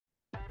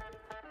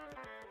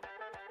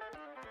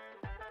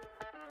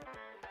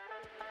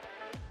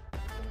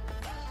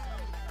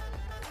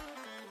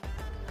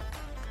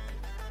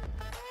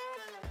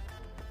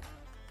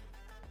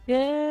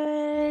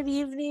Good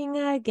evening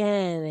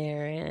again,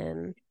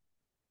 Erin.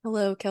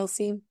 Hello,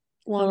 Kelsey.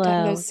 Long time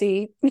no Hello.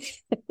 see.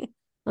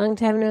 Long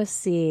time no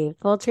see.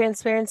 Full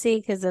transparency,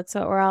 because that's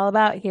what we're all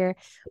about here.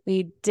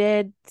 We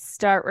did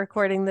start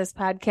recording this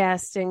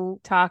podcast and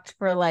talked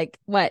for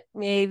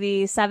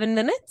maybe 7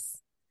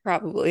 minutes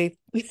Probably.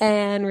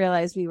 and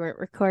realized we weren't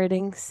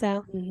recording.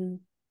 So hmm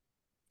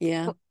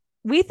Yeah.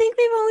 we think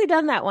we've only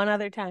done that one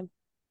other time.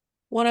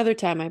 One other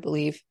time, I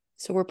believe.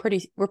 So we're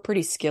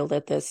pretty skilled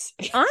at this.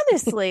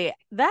 Honestly,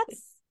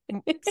 that's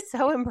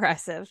so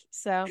impressive.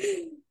 So,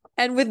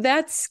 And with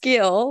that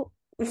skill,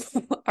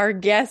 our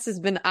guest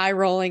has been eye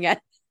rolling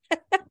at.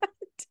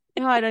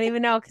 no, I don't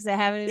even know because I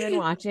haven't even been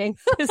watching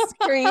the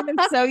screen. I'm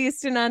so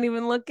used to not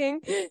even looking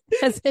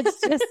because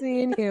it's just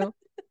me and you.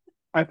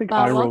 I think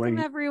eye Welcome rolling.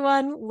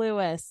 everyone,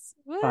 Lewis.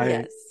 Woo. I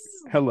Yes.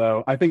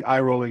 Hello. I think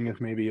eye rolling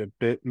is maybe a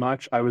bit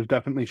much. I was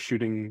definitely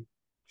shooting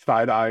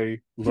side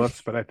eye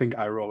looks, but I think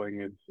eye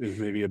rolling is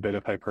maybe a bit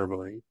of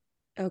hyperbole.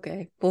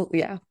 Okay. Well,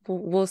 yeah.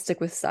 We'll stick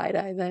with side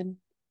eye then.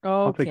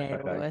 I'll take Okay,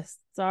 side eye. Lewis.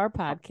 It's our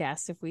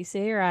podcast. If we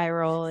say you're eye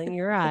rolling,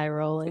 you're eye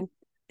rolling.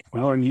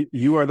 Well, and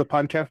you are the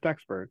podcast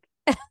expert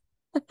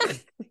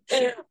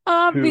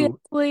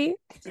Obviously.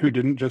 who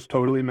didn't just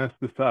totally mess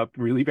this up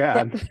really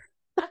bad.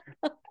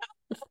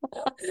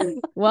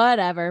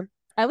 Whatever.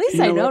 At least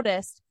You I know what?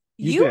 noticed.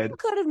 You You did.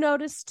 could have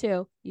noticed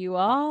too. You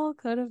all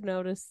could have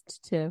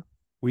noticed too.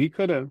 We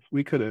could have.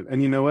 We could have.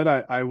 And you know what?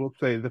 I will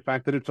say the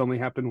fact that it's only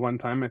happened one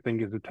time, I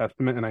think, is a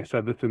testament. And I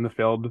said this in the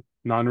failed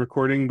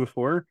non-recording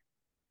before.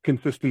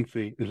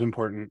 Consistency is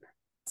important.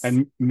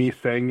 And me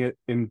saying it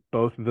in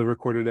both the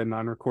recorded and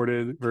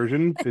non-recorded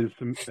versions is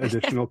some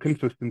additional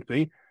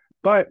consistency.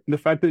 But the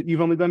fact that you've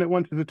only done it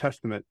once is a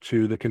testament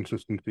to the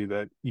consistency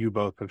that you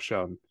both have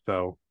shown.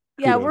 So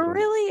Yeah, kudos on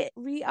that.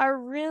 we are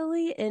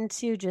really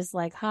into just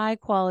like high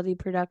quality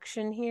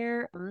production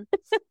here.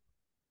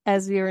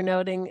 As we were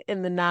noting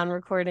in the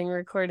non-recording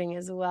recording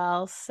as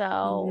well.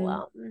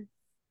 So, Mhm.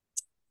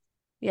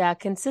 yeah,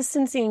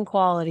 consistency and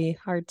quality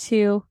are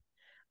two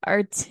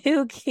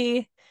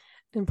key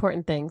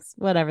important things.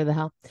 Whatever the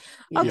hell.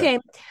 Yeah. Okay,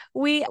 Yes.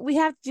 we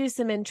have to do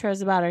some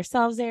intros about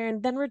ourselves,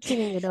 Aaron. Then we're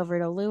turning it over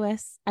to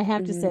Lewis. I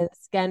have to say Mhm.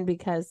 this again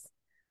because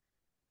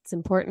it's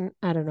important.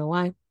 I don't know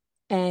why.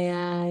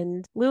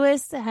 And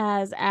Lewis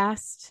has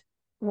asked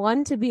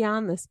one to be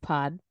on this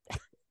pod.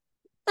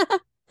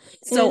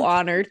 So And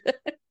honored.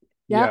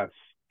 yep.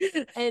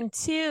 Yes. And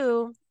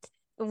two,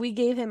 we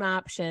gave him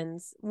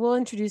options. We'll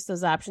introduce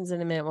those options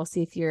in a minute. We'll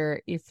see if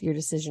your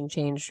decision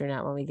changed or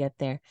not when we get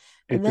there.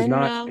 And It did then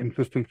not.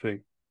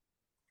 Consistency.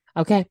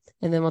 okay,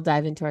 and then we'll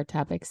dive into our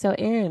topic. So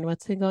Aaron,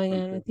 what's been going on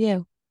Okay. with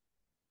you?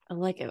 I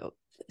like it.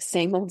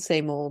 Same old,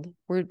 same old.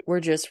 We're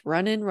just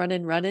running,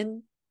 running,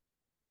 running.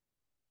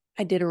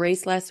 I did a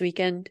race last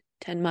weekend,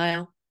 10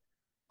 mile.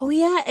 Oh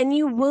yeah, and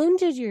you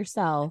wounded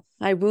yourself.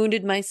 I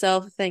wounded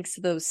myself thanks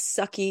to those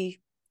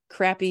sucky,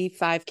 crappy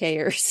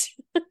 5Kers.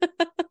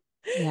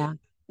 Yeah.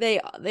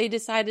 They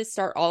decided to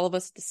start all of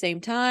us at the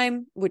same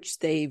time, which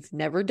they've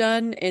never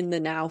done in the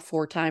now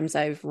 4 times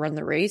I've run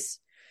the race.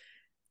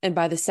 And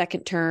by the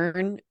second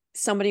turn,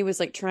 somebody was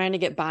like trying to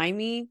get by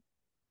me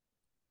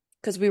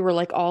because we were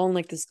like all in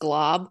like this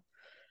glob,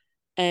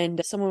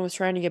 and someone was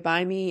trying to get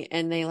by me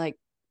and they like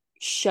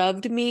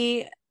shoved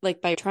me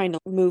like by trying to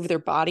move their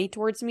body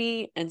towards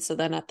me. And so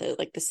then at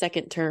the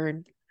second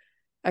turn,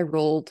 I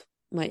rolled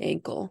my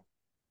ankle.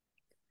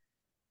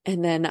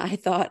 And then I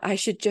thought I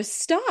should just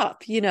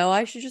stop,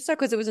 I should just stop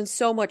because it was in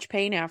so much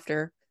pain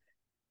after.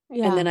 And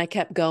Yeah. then I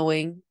kept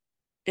going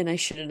and I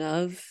shouldn't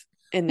have.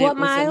 And What it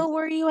was mile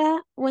were you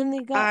at when they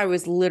got? I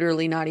was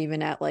literally not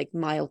even at like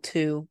mile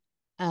 2.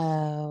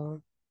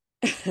 Oh,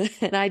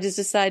 And I just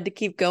decided to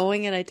keep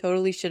going and I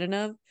totally shouldn't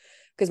have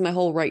because my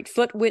whole right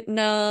foot went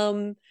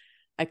numb.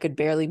 I could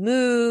barely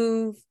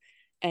move.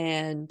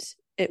 And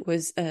it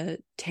was a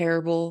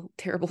terrible,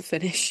 terrible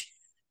finish.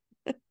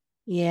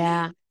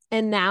 yeah.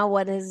 And now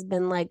what has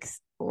been like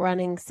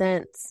running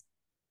since?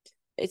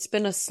 It's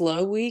been a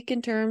slow week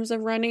in terms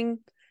of running.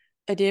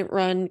 I didn't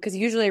run because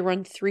usually I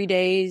run 3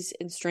 days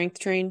and strength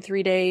train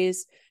 3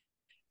 days.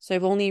 So I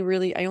only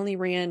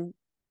ran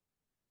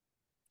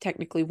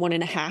technically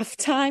 1.5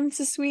 times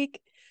this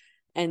week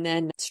and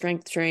then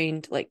strength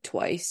trained like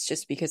twice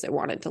just because I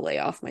wanted to lay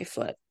off my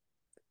foot.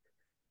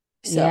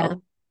 Yeah.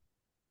 So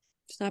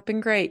it's not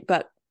been great,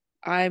 but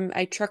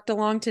I trucked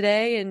along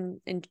today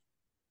and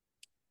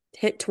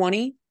hit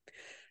 20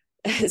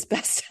 as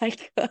best I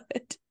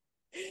could.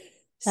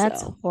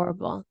 That's So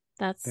horrible.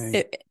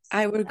 Dang.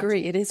 I would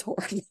agree. It is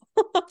horrible.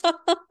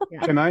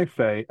 Yeah. Can I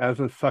say, as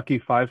a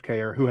sucky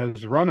 5Ker who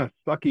has run a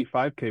sucky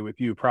 5K with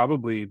you,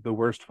 probably the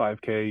worst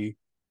 5K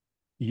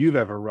you've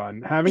ever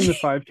run, having the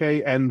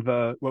 5K and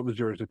what was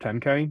yours, a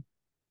 10K?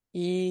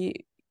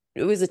 It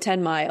was a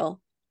 10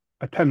 mile.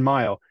 A 10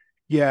 mile.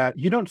 Yeah,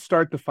 you don't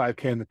start the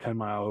 5K and the 10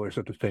 milers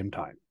at the same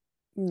time.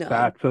 No.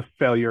 That's a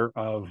failure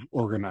of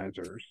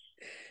organizers.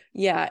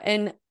 Yeah.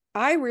 And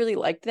I really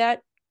liked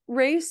that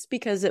race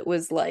because it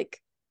was like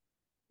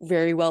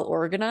very well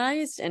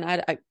organized and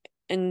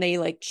and they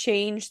like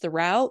changed the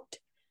route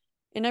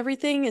and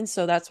everything. And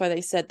so that's why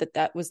they said that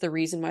that was the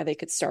reason why they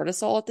could start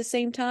us all at the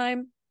same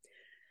time.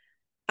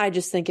 I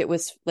just think it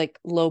was like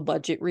low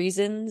budget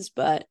reasons,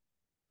 but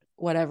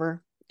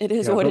whatever. It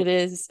is Yeah, what it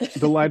is.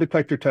 the lie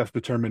detector test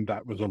determined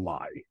that was a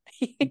lie.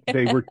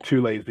 They were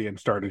too lazy and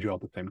started you all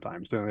at the same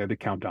time, so they had to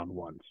count down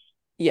once.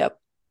 Yep.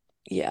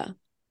 Yeah.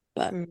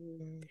 But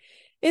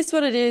it's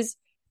what it is.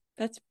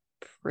 That's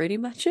pretty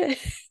much it.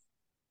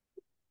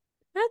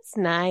 That's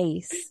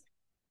nice.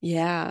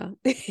 Yeah.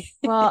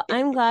 Well,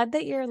 I'm glad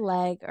that your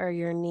leg or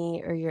your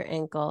knee or your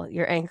ankle,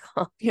 Your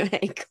ankle.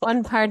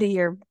 one part of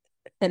your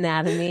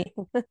anatomy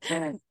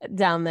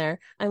down there.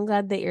 I'm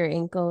glad that your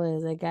ankle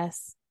is, I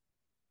guess,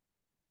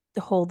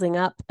 holding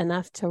up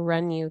enough to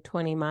run you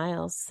 20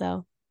 miles.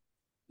 So,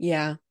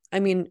 Yeah. I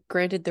mean,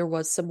 granted, there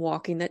was some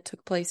walking that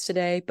took place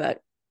today,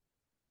 but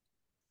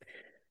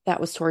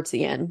that was towards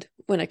the end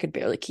when I could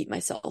barely keep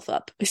myself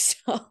up.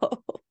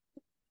 So,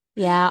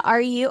 yeah.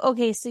 Are you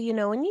okay? So,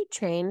 when you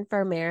train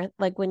for marathon,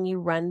 like when you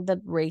run the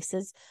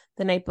races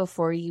the night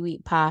before you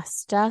eat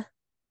pasta,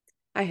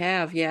 I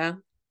have, yeah.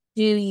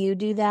 do you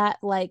do that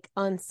like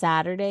on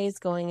Saturdays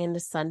going into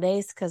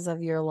Sundays because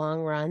of your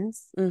long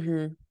runs?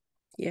 Mm-hmm.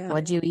 Yeah.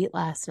 What'd you eat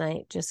last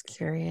night? Just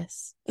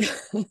curious.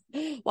 Well,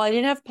 I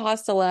didn't have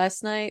pasta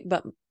last night,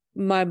 but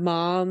my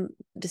mom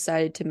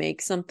decided to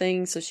make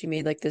something. So she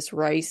made like this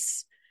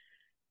rice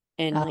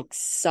and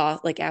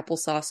like apple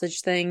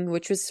sausage thing,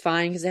 which was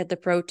fine because it had the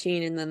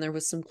protein and then there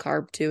was some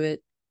carb to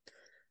it.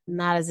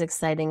 Not as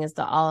exciting as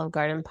the Olive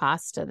Garden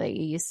pasta that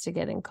you used to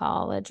get in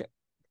college.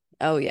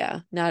 Oh yeah,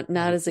 not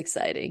as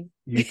exciting.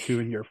 You two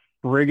and your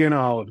friggin'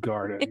 Olive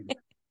Garden.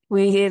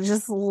 We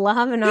just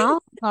love an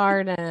Olive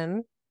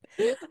Garden.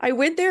 I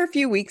went there a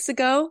few weeks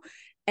ago,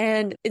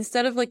 and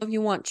instead of like if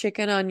you want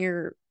chicken on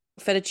your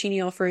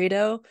fettuccine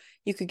alfredo,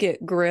 you could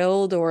get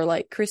grilled or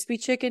like crispy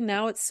chicken.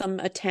 Now it's some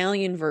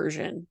Italian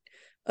version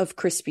of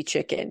crispy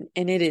chicken,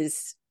 and it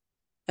is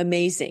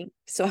amazing.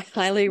 So I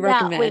highly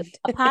recommend. Wait,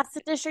 a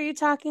pasta dish are you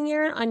talking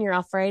here on your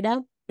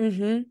Alfredo?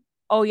 Mm-hmm.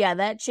 Oh yeah,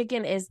 that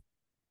chicken is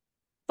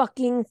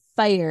fucking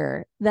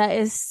fire. That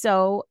is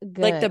so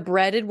good. Like the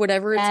breaded,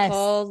 whatever it's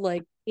called,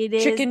 like it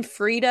is chicken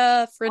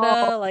Frita,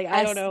 like yes,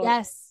 I don't know.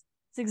 Yes,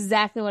 it's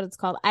exactly what it's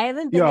called. I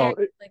haven't been there.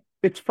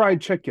 It's fried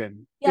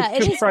chicken. Yeah,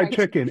 it's just fried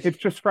chicken. It's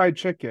just fried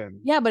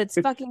chicken. Yeah, but it's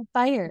fucking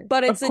fire.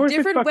 But it's a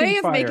different way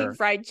of making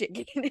fried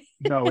chicken.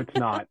 No, it's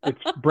not.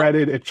 It's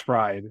breaded. It's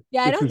fried.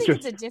 Yeah, I don't think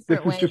it's a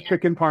different way. This is just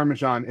chicken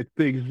parmesan. It's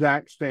the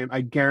exact same.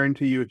 I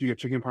guarantee you, if you get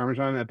chicken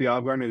parmesan at the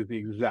Olive Garden, it is the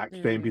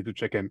exact same piece of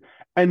chicken.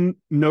 And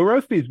no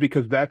roasties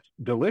because that's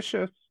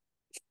delicious.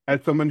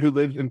 As someone who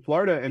lives in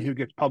Florida and who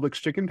gets Publix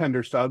chicken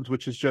tender subs,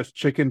 which is just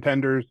chicken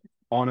tenders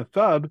on a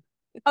sub.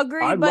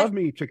 Agreed. I love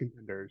me chicken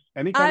tenders.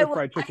 Any kind of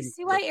fried chicken. I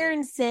see why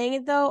Aaron's saying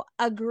it though.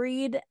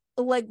 Agreed.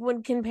 Like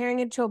when comparing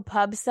it to a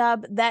pub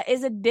sub, it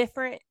is a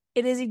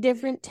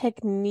different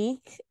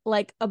technique.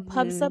 Like a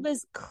pub sub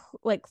is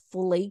like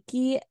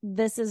flaky.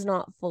 This is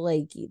not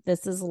flaky.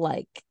 This is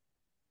like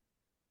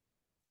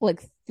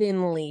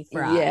thinly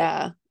fried.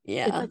 Yeah.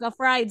 It's like a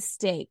fried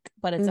steak,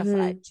 but it's a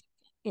fried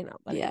chicken,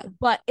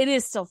 but it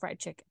is still fried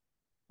chicken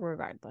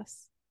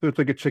regardless. So it's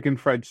like a chicken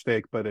fried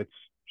steak, but it's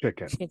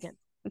chicken.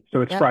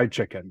 So it's fried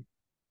chicken.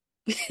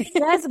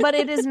 Yes, but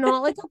it is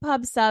not like a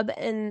pub sub,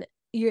 and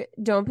you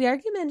don't be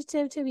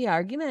argumentative to be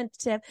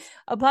argumentative.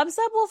 A pub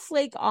sub will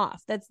flake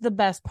off. That's the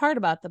best part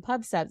about the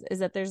pub subs is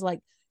that there's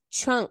like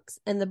chunks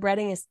and the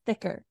breading is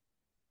thicker.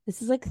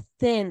 This is like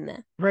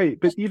thin. Right,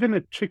 but even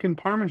a chicken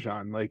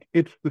parmesan, like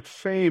it's the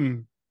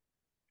same.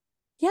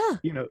 Yeah.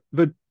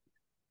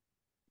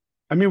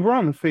 I mean, we're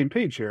on the same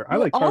page here. I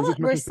like carbs as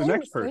much as the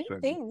next person.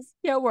 Things.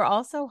 Yeah, we're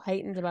also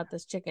heightened about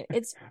this chicken.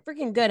 It's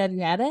freaking good. Have you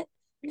had it?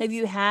 Have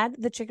you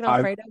had the chicken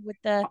Alfredo with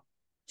the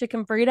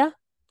chicken Frita?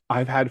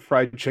 I've had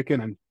fried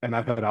chicken and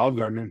I've had Olive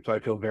Garden, and so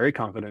I feel very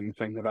confident in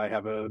saying that I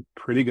have a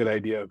pretty good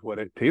idea of what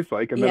it tastes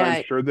like, and that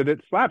I'm sure that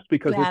it slaps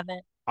because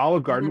it's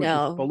Olive Garden, which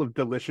is full of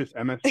delicious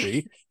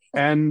MSG,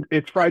 and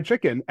it's fried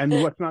chicken,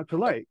 and what's not to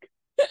like?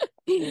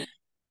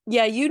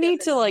 Yeah, you need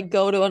to like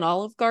go to an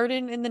Olive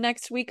Garden in the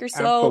next week or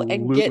so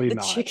and get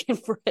the chicken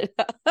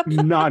Frita.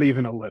 Not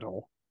even a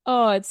little.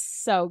 Oh, it's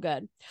so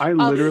good. I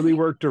literally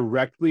work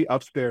directly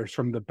upstairs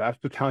from the best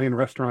Italian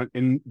restaurant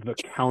in the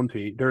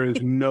county. There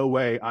is no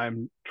way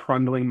I'm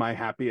trundling my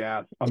happy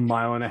ass a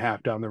mile and a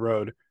half down the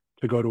road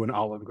to go to an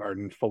Olive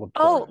Garden full of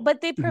tourists. Oh,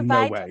 but they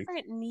provide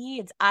different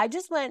needs. I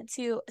just went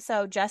to,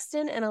 so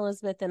Justin and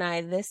Elizabeth and I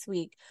this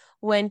week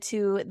went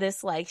to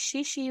this like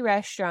shishi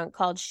restaurant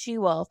called She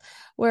Wolf,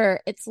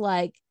 where it's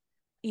like,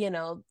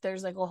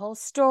 there's like a whole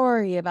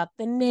story about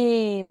the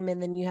name,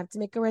 and then you have to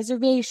make a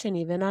reservation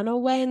even on a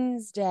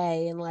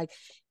Wednesday, and like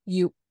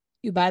you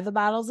buy the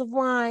bottles of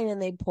wine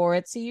and they pour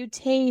it so you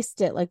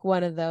taste it, like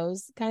one of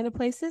those kind of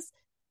places.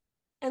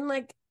 And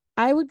like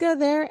I would go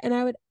there and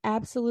I would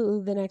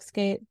absolutely the next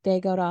day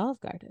go to Olive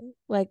Garden.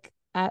 Like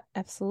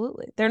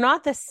absolutely. They're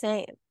not the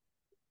same.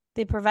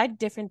 They provide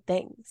different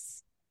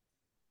things.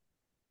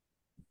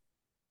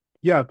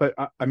 Yeah, but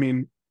I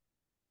mean,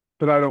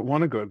 but I don't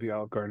want to go to the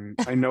Olive Garden.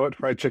 I know what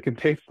fried chicken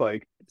tastes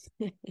like.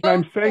 And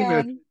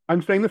I'm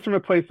I'm saying this from a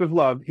place of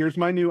love. Here's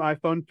my new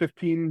iPhone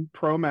 15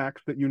 Pro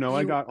Max that I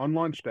You, got on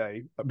launch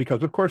day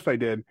because of course I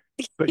did.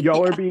 But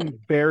y'all are yeah. being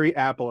very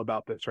Apple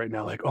about this right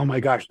now. Like, oh my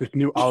gosh, this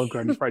new Olive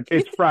Garden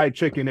it's fried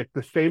chicken. It's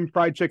the same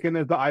fried chicken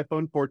as the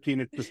iPhone 14.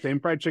 It's the same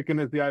fried chicken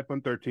as the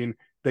iPhone 13.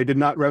 They did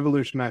not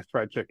revolutionize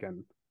fried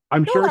chicken.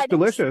 I'm No, sure I it's didn't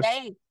delicious.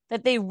 say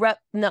that they rep.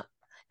 No,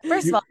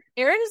 first of You, all,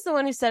 Aaron is the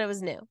one who said it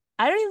was new.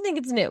 I don't even think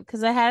it's new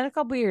because I had it a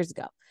couple years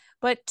ago.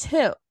 But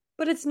two,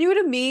 But it's new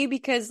to me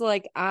because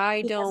like I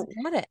he don't,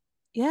 hasn't had it.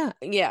 Yeah.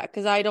 yeah,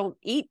 because I don't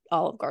eat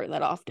Olive Garden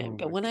that oh often.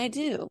 But my when I God.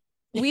 do,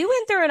 We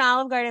went through an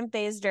Olive Garden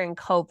phase during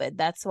COVID.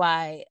 That's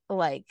why,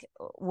 like,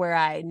 where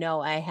I know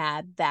I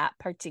had that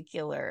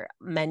particular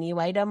menu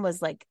item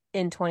was like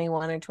in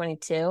 21 or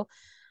 22,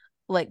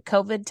 like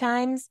COVID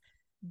times.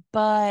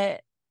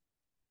 But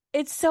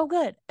it's so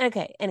good.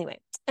 Okay. Anyway.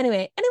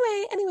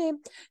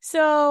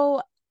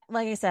 So,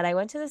 like I said, I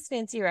went to this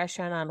fancy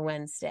restaurant on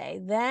Wednesday.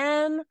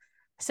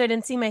 So I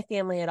didn't see my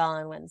family at all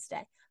on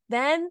Wednesday.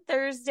 Then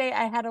Thursday,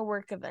 I had a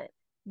work event.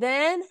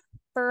 Then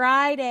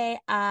Friday,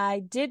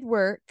 I did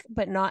work,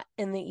 but not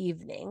in the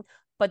evening.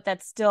 But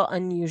that's still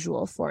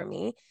unusual for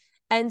me.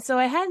 And so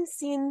I hadn't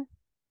seen,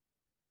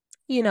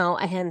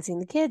 I hadn't seen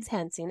the kids,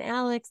 hadn't seen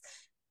Alex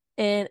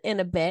in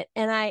a bit.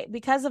 And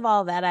because of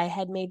all that, I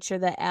had made sure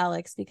that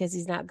Alex, because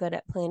he's not good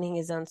at planning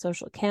his own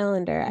social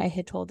calendar, I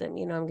had told him,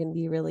 I'm going to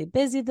be really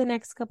busy the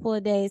next couple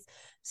of days.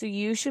 So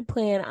you should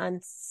plan on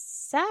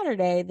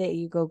Saturday that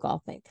you go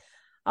golfing.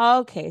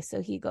 Okay,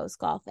 so he goes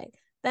golfing.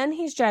 Then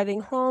he's driving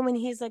home and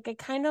he's like, I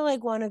kind of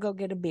like want to go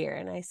get a beer.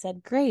 And I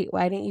said, great.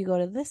 Why didn't you go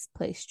to this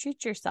place?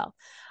 Treat yourself.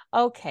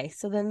 Okay,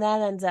 so then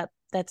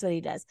that's what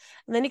he does.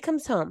 And then he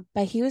comes home,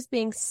 but he was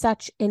being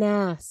such an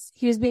ass.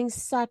 He was being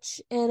such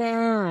an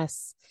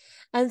ass.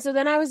 And so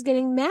then I was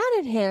getting mad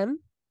at him.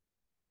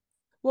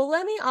 Well,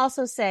 let me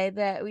also say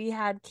that we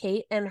had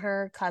Kate and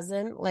her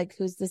cousin, like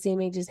who's the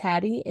same age as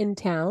Hattie, in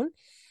town.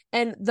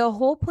 And the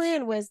whole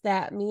plan was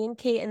that me and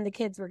Kate and the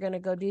kids were going to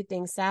go do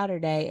things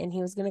Saturday and he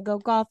was going to go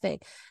golfing.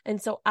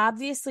 And so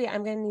obviously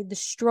I'm going to need the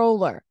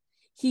stroller.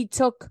 He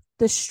took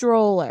the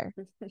stroller.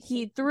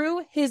 He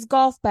threw his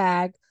golf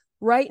bag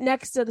right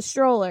next to the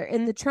stroller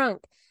in the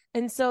trunk.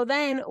 And so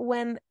then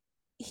when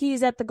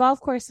he's at the golf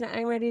course and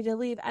I'm ready to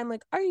leave, I'm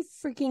like, are you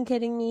freaking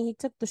kidding me? He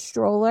took the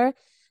stroller.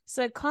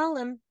 So I call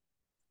him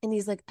and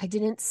he's like, I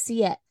didn't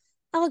see it.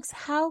 Alex,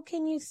 how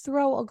can you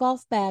throw a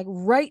golf bag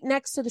right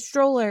next to the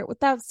stroller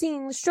without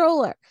seeing the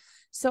stroller?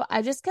 So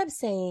I just kept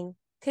saying,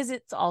 because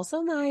it's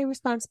also my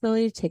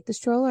responsibility to take the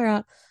stroller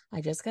out.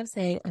 I just kept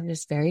saying, I'm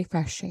just very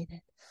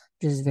frustrated.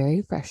 Just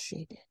very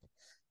frustrated.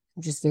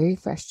 I'm just very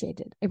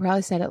frustrated. I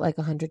probably said it like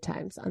 100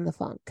 times on the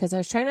phone because I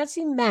was trying not to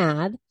be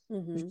mad.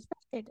 Mhm.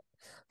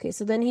 Okay,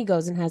 so then he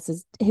goes and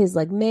has his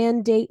like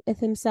man date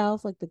with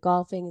himself, like the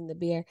golfing and the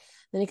beer.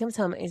 Then he comes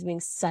home and he's being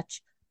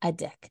such a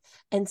dick.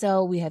 And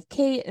so we have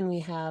Kate and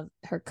we have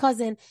her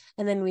cousin,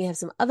 and then we have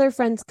some other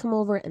friends come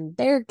over and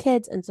their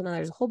kids. And so now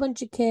there's a whole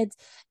bunch of kids,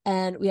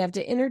 and we have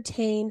to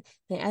entertain.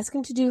 They ask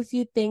him to do a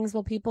few things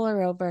while people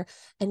are over.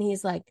 And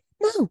he's like,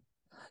 no,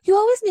 you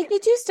always make me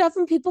do stuff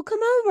when people come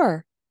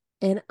over.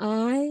 And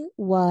I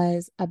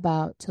was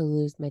about to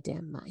lose my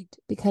damn mind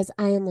because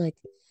I am like,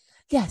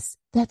 yes,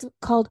 that's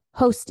called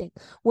hosting.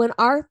 When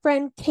our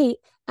friend Kate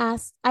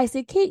asked, I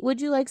said, Kate,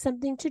 would you like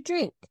something to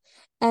drink?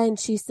 And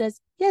she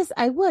says, yes,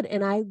 I would.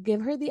 And I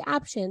give her the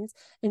options.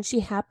 And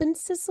she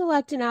happens to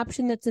select an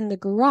option that's in the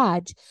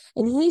garage.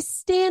 And he's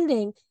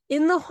standing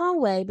in the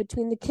hallway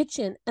between the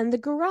kitchen and the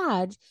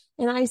garage.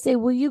 And I say,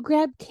 will you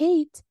grab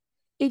Kate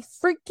a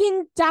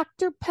freaking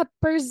Dr.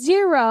 Pepper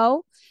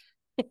Zero?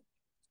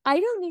 I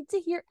don't need to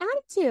hear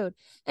attitude.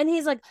 And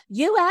he's like,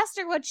 you asked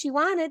her what she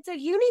wanted, so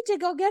you need to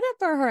go get it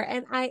for her.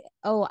 And I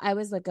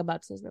was like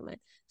about to lose my mind.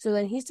 So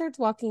then he starts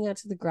walking out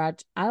to the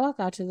garage. I walk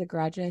out to the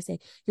garage and I say,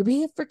 you're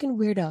being a freaking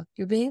weirdo.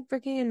 You're being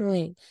freaking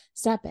annoying.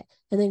 Stop it.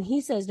 And then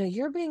he says, no,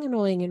 you're being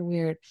annoying and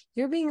weird.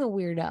 You're being a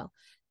weirdo.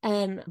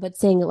 But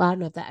saying it loud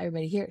enough that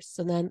everybody hears.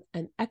 So then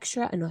I'm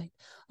extra annoyed.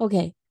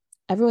 Okay,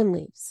 everyone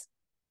leaves.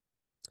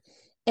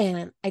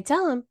 And I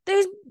tell him,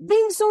 there's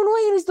being so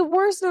annoying. He's the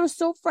worst. And I was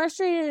so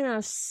frustrated and I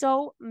was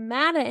so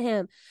mad at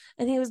him.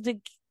 And he was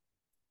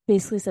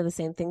basically said the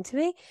same thing to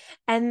me.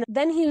 And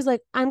then he was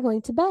like, I'm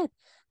going to bed.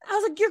 I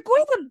was like, you're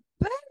going to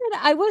bed?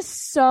 I was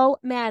so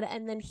mad.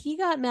 And then he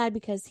got mad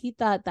because he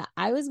thought that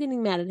I was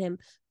getting mad at him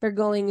for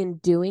going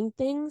and doing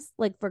things,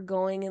 like for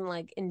going and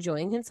like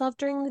enjoying himself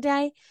during the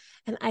day.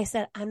 And I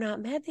said, I'm not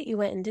mad that you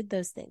went and did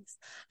those things.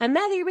 I'm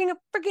mad that you're being a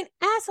freaking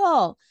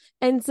asshole.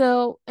 And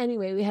so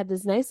anyway, we had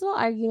this nice little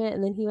argument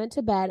and then he went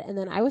to bed and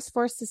then I was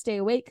forced to stay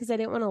awake because I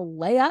didn't want to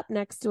lay up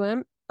next to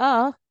him.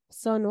 Oh,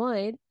 so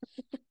annoyed.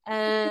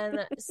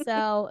 And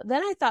so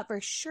then I thought for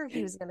sure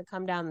he was going to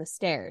come down the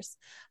stairs,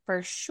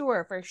 for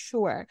sure. But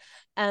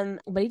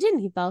he didn't.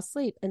 He fell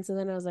asleep. And so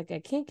then I was like, I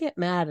can't get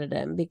mad at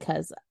him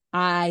because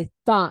I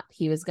thought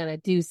he was going to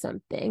do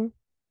something,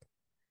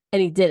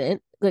 and he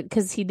didn't.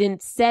 Because he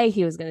didn't say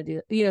he was going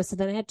to do, So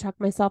then I had to talk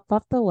myself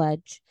off the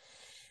ledge.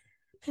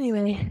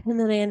 Anyway, and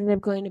then I ended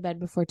up going to bed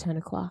before 10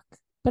 o'clock.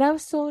 But I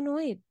was so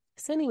annoyed.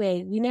 So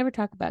anyway, we never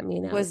talk about me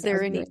and Was Alex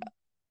there as any, annoying.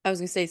 I was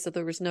going to say, so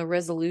there was no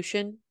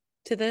resolution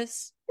to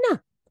this? No,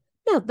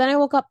 no. Then I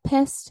woke up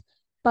pissed,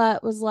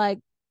 but was like,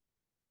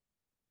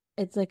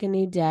 it's like a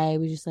new day.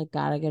 We just like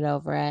gotta get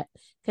over it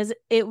because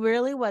it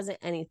really wasn't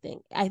anything.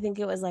 I think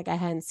it was like I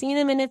hadn't seen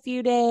him in a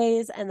few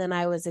days, and then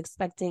I was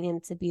expecting him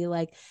to be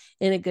like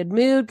in a good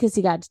mood because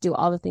he got to do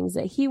all the things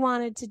that he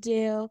wanted to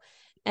do,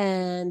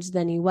 and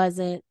then he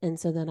wasn't, and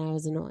so then I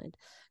was annoyed.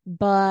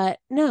 But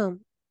no,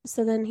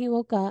 so then he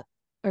woke up,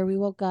 or we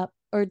woke up,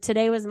 or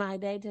today was my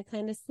day to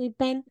kind of sleep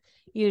in.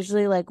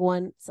 Usually, like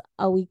once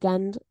a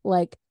weekend,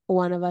 like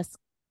one of us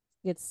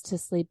gets to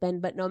sleep in,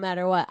 but no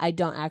matter what, I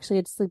don't actually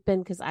get to sleep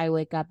in because I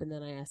wake up and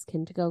then I ask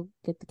him to go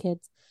get the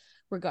kids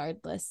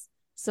regardless.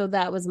 So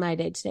that was my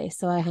day today.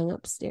 So I hung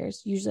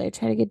upstairs. Usually I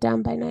try to get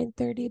down by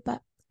 9:30,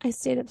 but I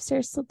stayed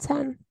upstairs till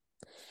 10.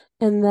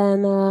 And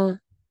then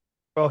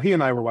Well, he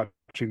and I were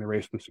watching the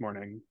race this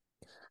morning.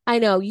 I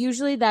know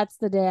usually that's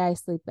the day I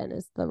sleep in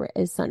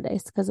is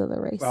Sundays because of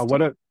the race Wow,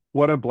 too.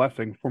 what a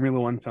blessing. Formula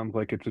One sounds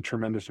like it's a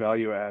tremendous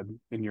value add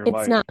in your It's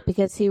life. not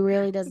because he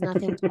really does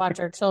nothing to watch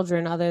our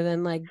children other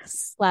than like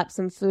slap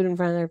some food in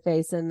front of their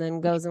face and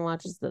then goes and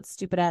watches the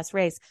stupid ass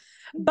race.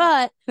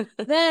 But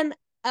then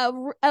at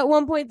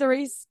one point the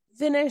race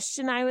finished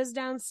and I was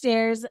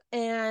downstairs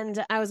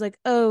and I was like,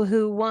 "Oh,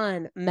 who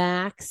won?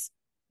 Max?"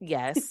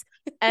 Yes.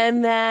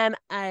 And then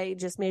I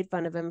just made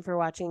fun of him for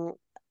watching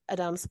a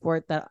dumb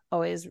sport that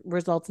always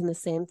results in the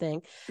same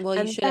thing. Well,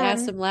 you And should have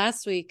asked then him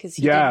last week because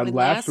he did Yeah, win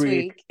last last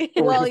week, week.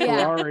 Forza well,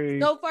 yeah.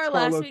 Ferrari, So far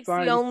last Carlos week's the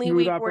Sainz, only smooth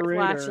week worth operator.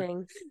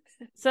 watching.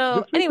 This So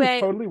week was anyway,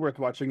 totally worth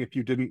watching if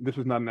you didn't. This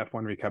is not an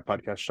F1 recap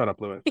podcast. Shut up,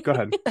 Lewis. Go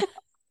ahead.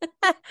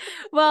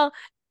 well,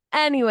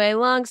 anyway,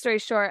 long story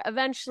short,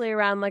 eventually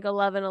around like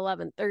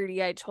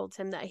 11:30, I told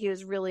him that he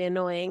was really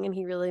annoying and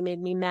he really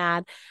made me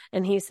mad.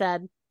 And he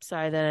said,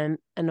 "Sorry that I'm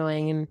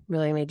annoying and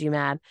really made you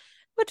mad,"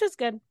 which was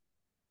good.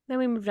 Then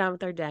we moved on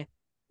with our day.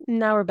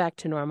 Now we're back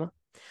to normal.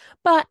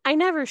 But I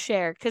never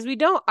share because we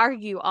don't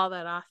argue all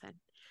that often.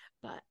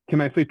 But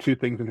Can I say two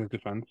things in his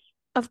defense?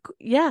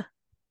 yeah,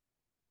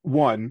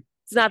 One,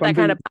 it's not that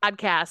kind something of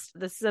podcast.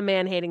 This is a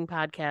man-hating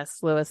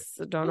podcast, Lewis.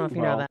 Don't know if you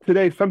know well, that.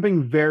 today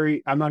something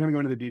very I'm not going to go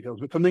into the details,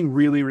 but something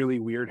really really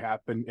weird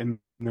happened in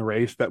the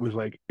race that was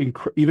like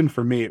even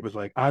for me it was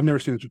like I've never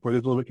seen this before. This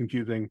is a little bit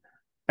confusing.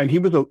 And he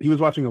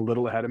was watching a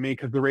little ahead of me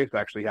because the race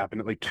actually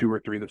happened at like 2 or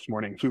 3 this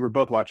morning. So we were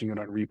both watching it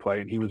on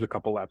replay and he was a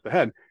couple laps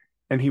ahead.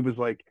 And he was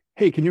like,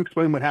 "Hey, can you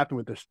explain what happened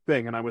with this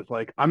thing?" And I was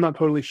like, "I'm not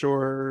totally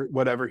sure,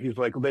 whatever." He's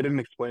like, "They didn't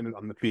explain it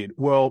on the feed."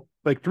 Well,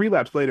 like 3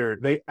 laps later,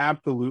 they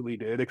absolutely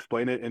did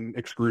explain it in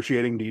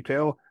excruciating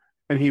detail.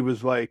 And he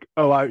was like,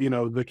 "Oh,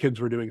 the kids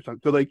were doing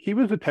something." So like he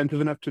was attentive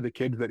enough to the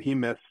kids that he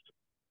missed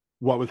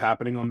what was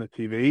happening on the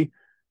TV.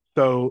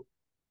 So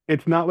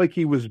it's not like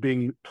he was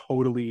being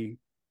totally,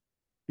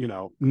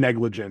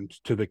 negligent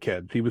to the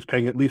kids. He was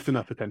paying at least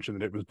enough attention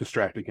that it was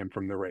distracting him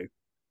from the race.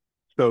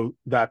 So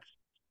that's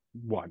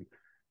one.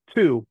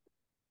 Two,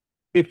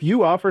 if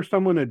you offer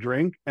someone a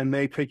drink and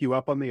they take you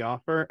up on the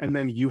offer and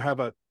then you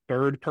have a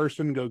third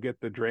person go get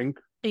the drink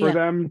for Yeah.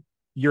 them,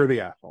 you're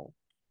the asshole.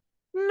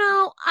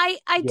 No, I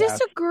Yes.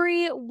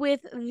 disagree with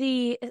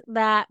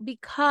that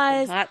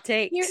because Hot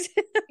here, takes.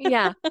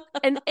 yeah,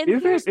 and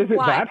Is here's it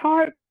why. that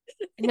hot?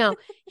 No,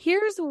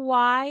 here's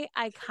why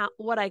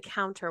what I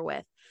counter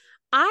with.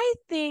 I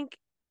think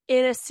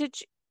in a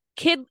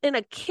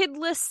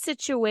kidless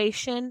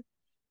situation,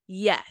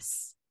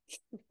 yes.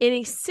 In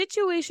a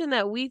situation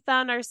that we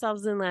found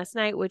ourselves in last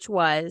night, which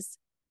was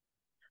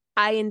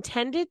I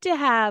intended to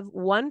have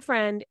one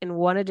friend and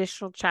one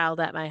additional child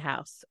at my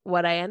house.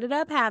 What I ended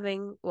up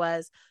having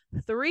was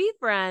 3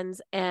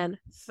 friends and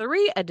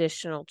 3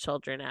 additional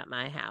children at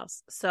my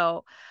house.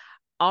 So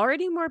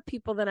already more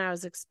people than I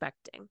was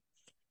expecting.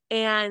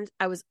 And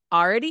I was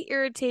already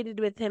irritated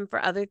with him for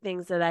other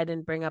things that I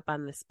didn't bring up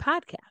on this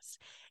podcast.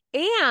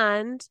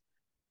 And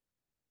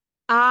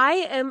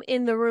I am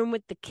in the room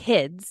with the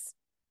kids.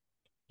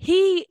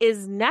 He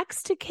is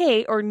next to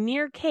Kate or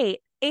near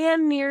Kate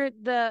and near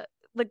the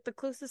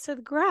closest to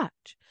the garage.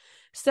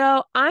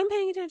 So I'm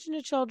paying attention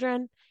to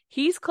children.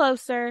 He's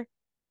closer.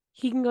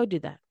 He can go do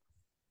that.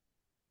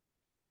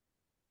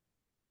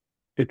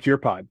 It's your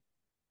pod.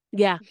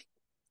 Yeah,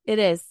 it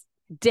is.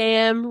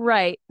 Damn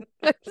right.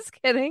 I'm just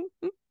kidding.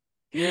 I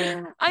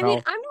mean,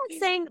 Well, I'm not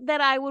saying that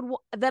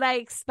I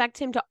expect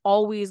him to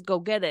always go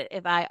get it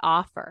if I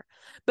offer.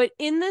 But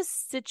in this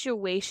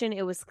situation,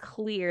 it was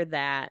clear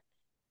that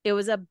it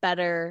was a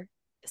better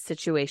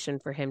situation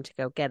for him to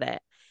go get it.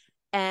 it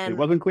And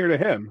wasn't clear to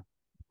him.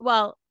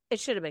 well, it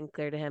should have been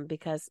clear to him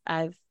because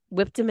I've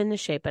whipped him into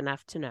shape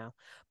enough to know.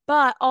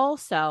 But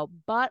also,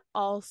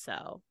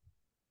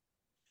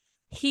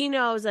 he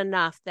knows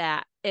enough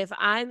that if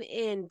I'm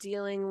in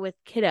dealing with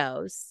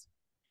kiddos,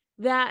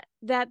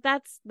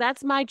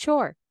 that's my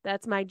chore.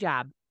 That's my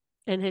job.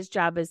 And his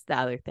job is the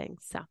other thing.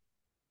 So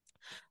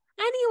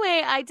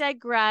anyway, I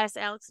digress.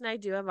 Alex and I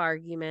do have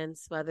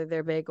arguments, whether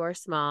they're big or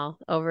small,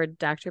 over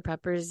Dr.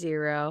 Pepper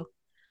Zero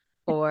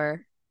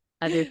or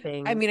other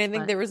things. I think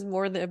but... there was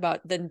more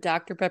than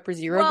Dr. Pepper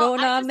Zero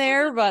going on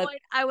there, but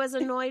I was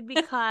annoyed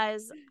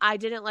because I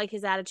didn't like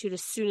his attitude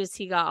as soon as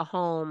he got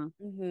home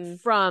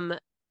from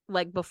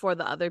like before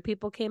the other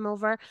people came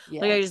over.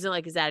 Yeah. Like I just didn't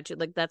like his attitude.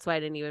 Like that's why I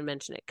didn't even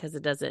mention it, because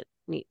it doesn't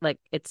need, like,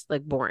 it's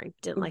like boring.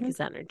 Didn't like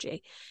his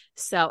energy.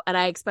 So, and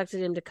I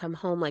expected him to come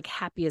home like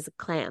happy as a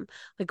clam.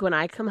 Like when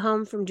I come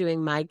home from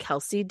doing my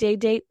Kelsey day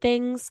date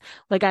things,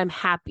 like I'm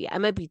happy. I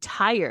might be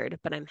tired,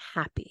 but I'm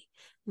happy.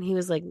 And he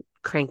was like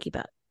cranky,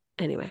 but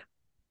anyway.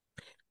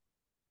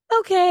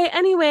 Okay,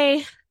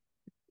 anyway,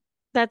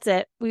 that's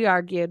it. We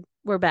argued.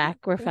 We're back.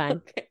 We're fine.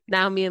 Okay.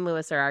 Now me and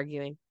Lewis are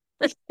arguing.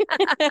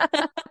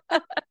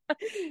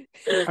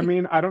 I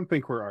mean, I don't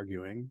think we're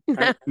arguing.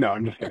 No,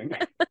 I'm just kidding.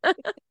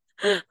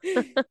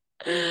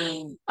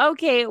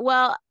 Okay,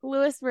 well,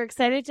 Lewis, we're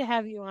excited to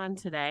have you on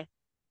today.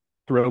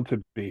 Thrilled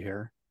to be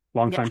here.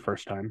 Long time,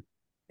 first time.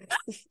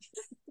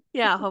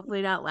 Yeah,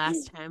 hopefully not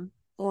last time.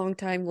 Long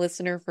time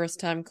listener, first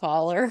time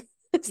caller.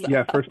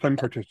 Yeah, first time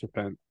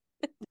participant.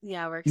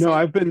 Yeah, we're excited. No,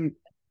 I've been.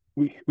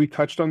 We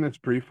touched on this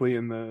briefly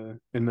in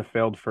the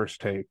failed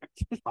first take.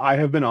 I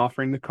have been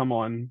offering to come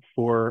on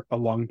for a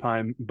long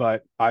time,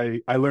 but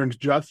I learned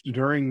just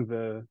during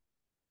the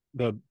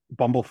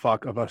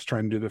bumblefuck of us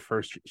trying to do the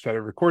first set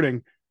of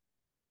recording,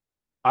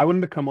 I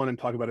wanted to come on and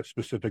talk about a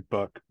specific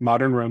book,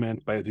 Modern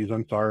Romance by Aziz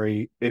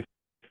Ansari. If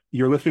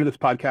you're listening to this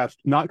podcast,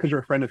 not because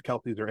you're a friend of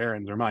Kelsey's or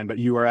Aaron's or mine, but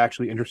you are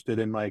actually interested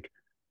in like,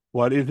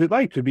 what is it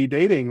like to be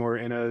dating or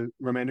in a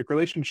romantic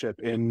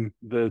relationship in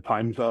the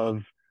times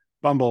of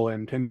Bumble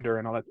and Tinder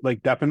and all that,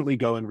 like definitely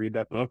go and read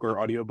that book or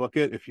audiobook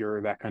it if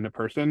you're that kind of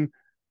person.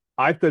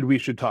 I said we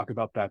should talk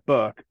about that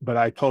book, but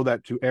I told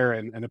that to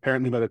Aaron, and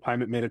apparently by the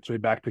time it made its way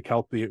back to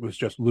Kelsey, it was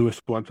just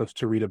Lewis wants us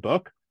to read a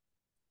book.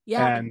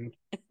 Yeah, and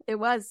it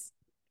was.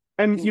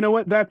 And you know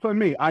what? That's on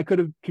me. I could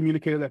have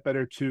communicated that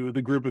better to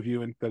the group of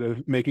you instead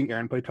of making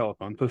Aaron play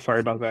telephone. So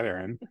sorry about that,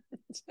 Aaron.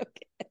 It's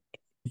okay.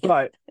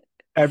 But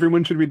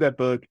everyone should read that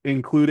book,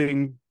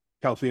 including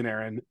Kelsey and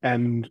Aaron.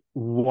 And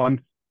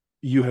once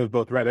you have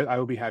both read it, I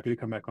will be happy to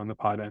come back on the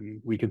pod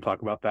and we can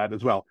talk about that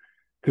as well.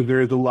 Because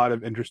there is a lot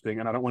of interesting,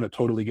 and I don't want to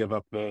totally give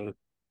up the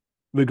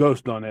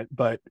ghost on it,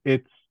 but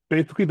it's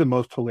basically the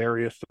most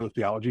hilarious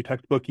sociology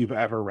textbook you've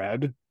ever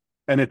read.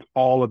 And it's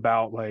all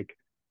about like,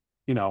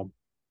 you know,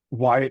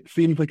 why it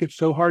seems like it's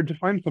so hard to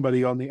find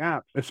somebody on the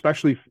app,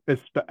 especially,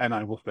 and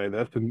I will say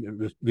this,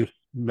 and this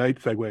might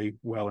segue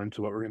well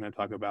into what we're going to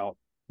talk about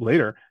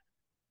later,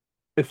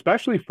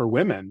 especially for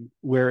women,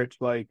 where it's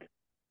like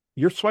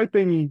you're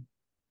swiping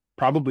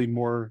probably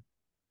more,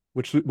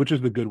 which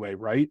is the good way,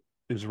 right?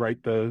 Is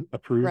right the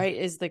approved? Right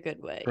is the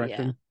good way.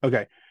 Correction? Yeah.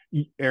 Okay.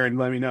 Aaron,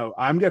 let me know.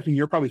 I'm guessing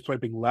you're probably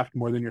swiping left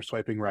more than you're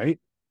swiping right.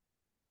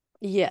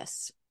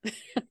 Yes.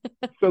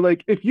 So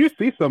like if you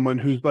see someone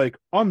who's like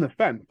on the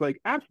fence,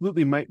 like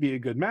absolutely might be a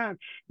good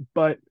match,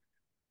 but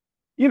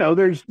you know,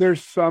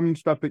 there's some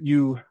stuff that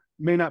you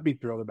may not be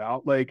thrilled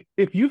about. Like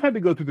if you've had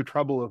to go through the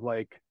trouble of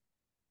like,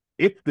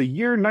 it's the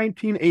year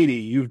 1980,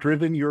 you've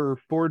driven your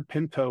Ford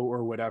Pinto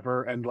or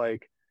whatever and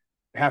like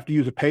have to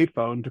use a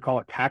payphone to call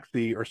a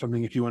taxi or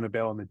something if you want to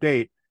bail on the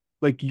date,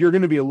 like you're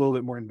going to be a little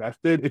bit more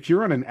invested. If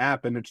you're on an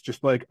app and it's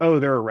just like, oh,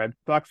 they're a Red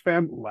Sox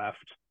fan,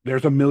 left.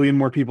 There's a million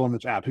more people on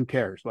this app. Who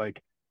cares? Like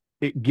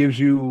it gives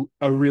you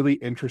a really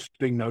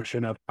interesting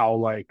notion of how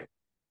like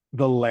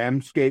the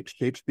landscape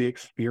shapes the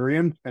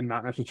experience and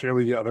not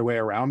necessarily the other way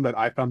around, that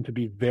I found to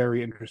be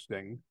very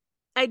interesting.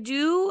 I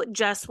do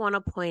just want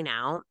to point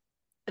out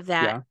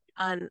that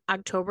on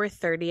October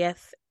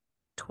 30th,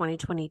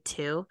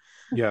 2022.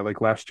 Yeah,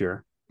 like last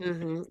year.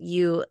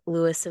 You,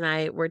 Lewis, and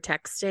I were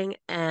texting,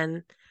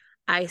 and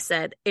I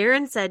said,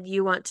 Aaron said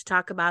you want to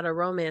talk about a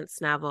romance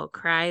novel,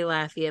 cry,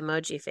 laughy,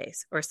 emoji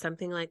face, or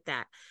something like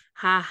that.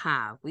 Ha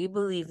ha, we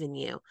believe in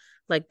you.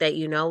 Like that,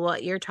 you know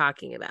what you're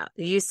talking about.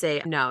 You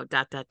say, no, ...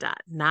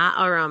 Not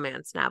a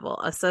romance novel,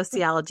 a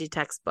sociology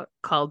textbook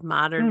called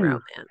Modern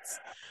Romance.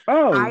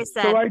 Oh, I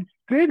said, so I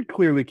did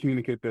clearly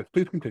communicate this.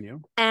 Please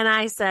continue. And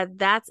I said,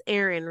 that's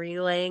Aaron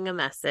relaying a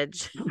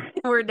message.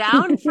 We're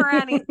down for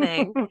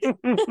anything.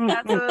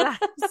 That's what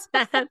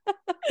I said.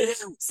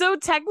 So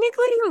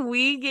technically,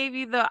 we gave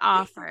you the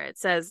offer. It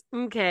says,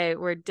 okay,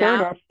 we're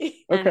down.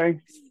 Okay.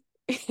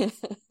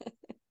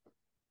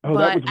 Oh, but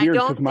that was weird. I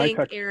don't think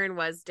Aaron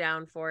was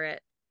down for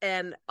it.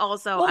 And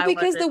also, well,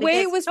 because the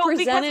way it was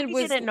presented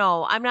was, didn't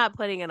know. I'm not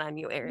putting it on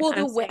you, Aaron.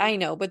 Well, I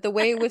know, but the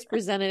way it was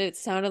presented, it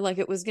sounded like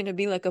it was going to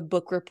be like a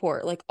book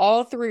report. Like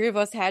all three of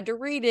us had to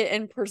read it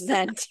and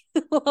present.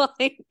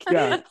 Like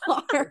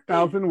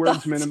 1,000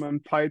 words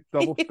minimum, type,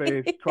 double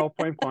space,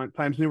 12-point font,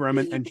 Times New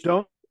Roman, and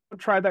don't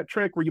try that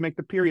trick where you make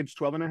the periods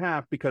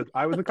 12.5, because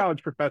I was a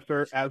college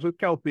professor, as with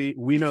Kelsey.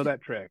 We know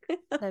that trick.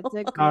 That's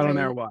a Not on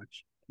our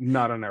watch.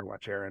 Not on our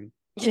watch, Aaron.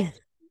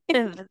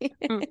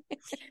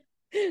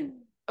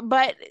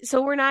 But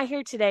so we're not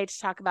here today to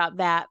talk about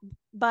that,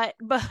 but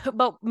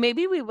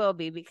maybe we will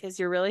be, because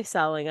you're really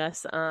selling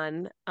us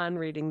on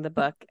reading the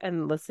book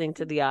and listening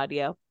to the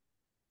audio.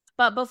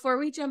 But before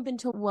we jump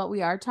into what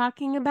we are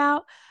talking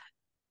about,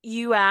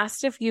 you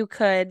asked if you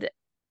could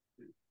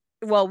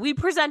well, we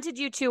presented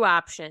you two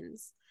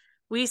options.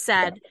 We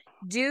said,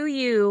 do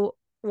you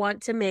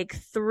want to make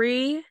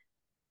three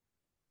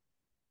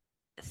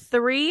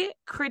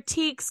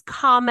critiques,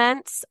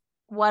 comments,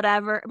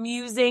 whatever,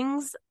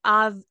 musings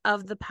of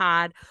the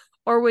pod,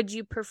 or would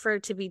you prefer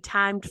to be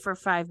timed for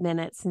 5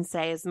 minutes and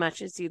say as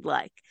much as you'd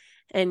like?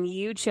 And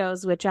you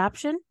chose which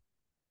option?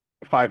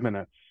 5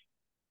 minutes.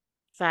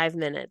 5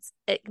 minutes.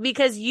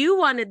 Because you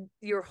wanted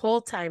your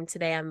whole time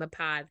today on the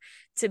pod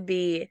to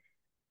be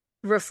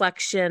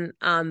reflection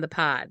on the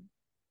pod.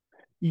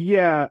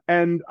 Yeah,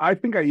 and I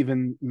think I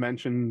even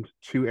mentioned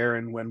to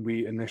Aaron when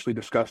we initially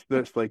discussed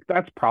this, like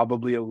that's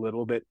probably a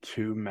little bit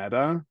too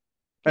meta.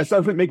 That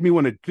doesn't make me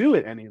want to do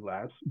it any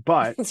less,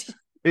 but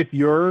if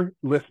you're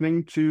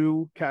listening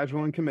to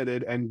Casual and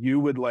Committed and you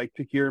would like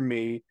to hear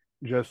me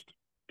just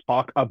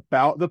talk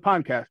about the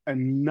podcast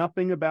and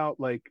nothing about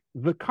like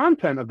the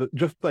content of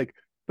just like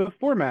the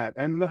format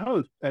and the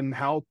host and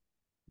how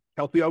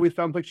Kelsey always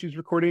sounds like she's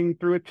recording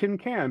through a tin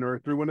can or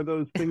through one of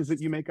those things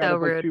that you make out So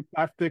of like rude. two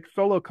plastic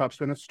solo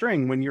cups and a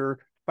string when you're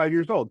 5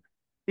 years old.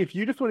 If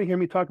you just want to hear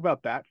me talk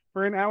about that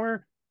for an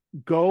hour,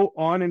 go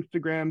on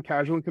Instagram,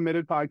 Casual and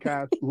Committed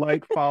Podcast,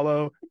 like,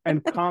 follow,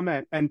 and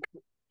comment and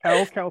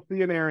tell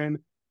Kelsey and Aaron,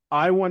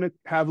 I want to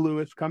have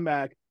Lewis come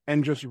back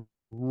and just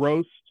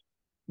roast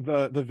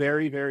the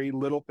very, very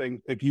little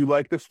things. If you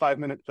like this 5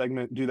 minute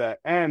segment, do that.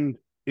 And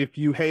if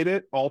you hate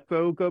it,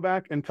 also go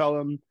back and tell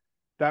him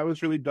that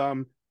was really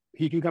dumb.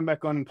 He can come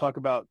back on and talk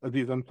about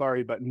Aziz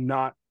Ansari, but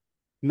not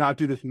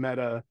do this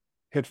meta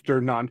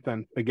hipster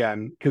nonsense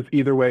again, because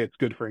either way, it's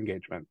good for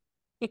engagement.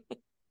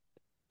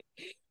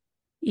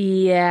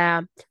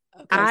 Yeah.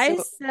 Okay, I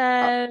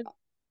said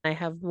I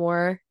have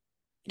more.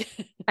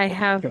 I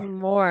have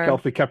more.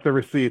 Kelsey kept the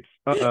receipts.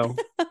 Uh-oh.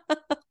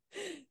 I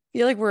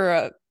feel like we're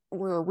a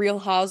Real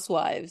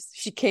Housewives.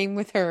 She came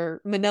with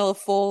her manila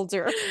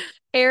folder.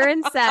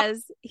 Aaron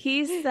says,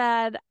 he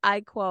said,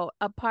 I quote,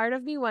 a part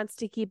of me wants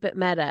to keep it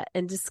meta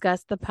and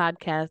discuss the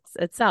podcast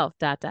itself, ...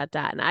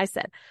 And I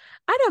said,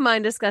 I don't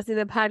mind discussing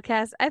the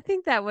podcast. I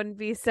think that wouldn't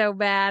be so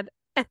bad.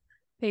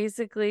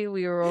 Basically,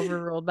 we were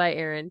overruled by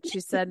Aaron. She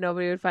said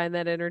nobody would find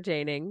that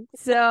entertaining.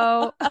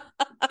 So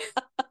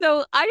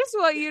I just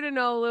want you to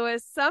know,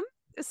 Lewis,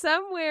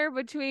 somewhere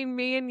between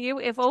me and you,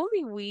 if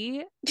only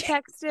we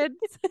texted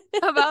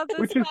about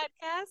this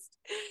podcast.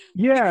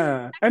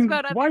 Yeah. And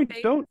why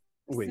don't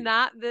it's we?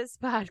 not this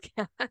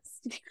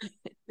podcast.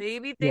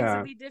 Maybe things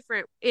would be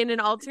different. In an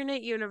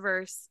alternate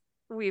universe,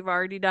 we've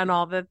already done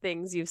all the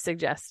things you've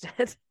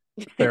suggested.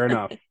 Fair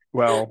enough.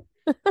 Well,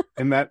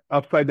 in that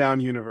upside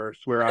down universe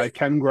where I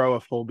can grow a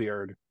full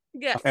beard.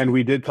 Yes. And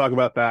we did talk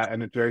about that,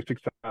 and it's very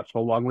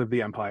successful. Long live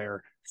the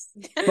Empire.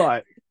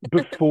 But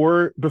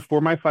before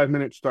my 5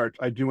 minutes starts,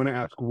 I do want to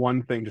ask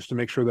one thing just to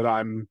make sure that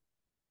I'm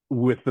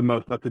with the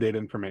most up-to-date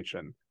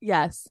information.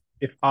 Yes.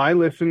 If I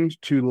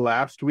listened to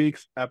last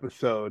week's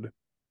episode,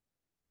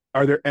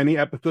 are there any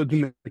episodes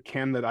in the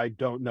can that I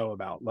don't know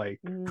about?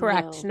 Like,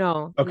 correct.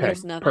 No. Okay.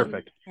 There's nothing.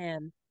 Perfect.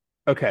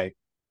 Okay.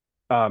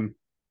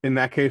 In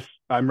that case,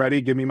 I'm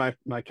ready. Give me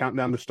my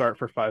countdown to start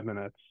for 5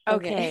 minutes.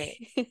 Okay.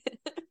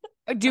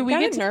 Do we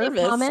get to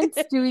make comments?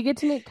 Do we get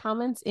to make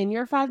comments in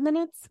your 5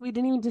 minutes? We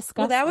didn't even discuss.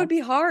 Well, that would be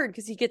hard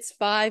because he gets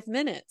 5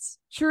 minutes.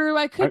 True.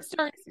 I could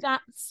start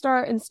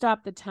and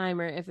stop the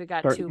timer if it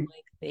got too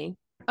lengthy.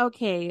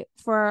 Okay.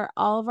 For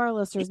all of our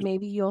listeners,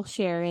 maybe you'll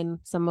share in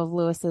some of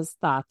Lewis's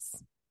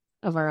thoughts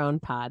of our own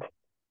pod.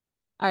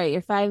 All right.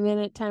 Your 5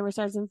 minute timer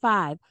starts in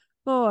 5,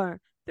 4,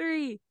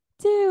 3,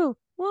 2,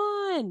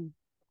 1.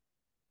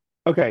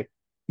 Okay.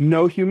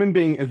 No human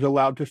being is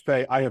allowed to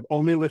say, I have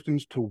only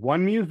listened to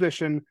one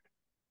musician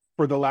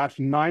for the last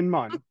 9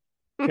 months,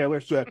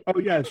 Taylor Swift. Oh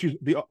yeah,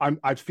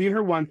 I've seen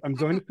her once. I'm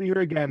going to see her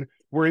again.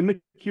 We're in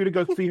the queue to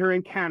go see her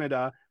in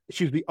Canada.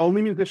 She's the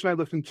only musician I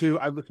listen to.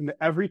 I've listened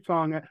to every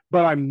song,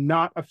 but I'm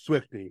not a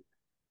Swiftie.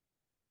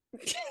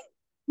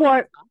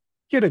 What?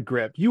 Get a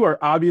grip. You are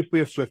obviously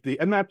a Swiftie,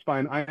 and that's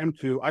fine. I am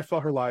too. I saw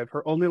her live.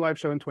 Her only live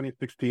show in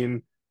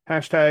 2016.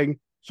 Hashtag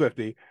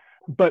Swiftie.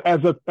 But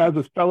as a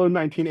fellow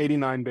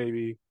 1989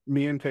 baby,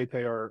 me and Tay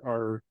Tay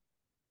are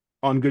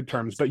on good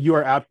terms, but you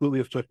are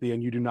absolutely a Swiftie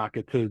and you do not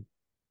get to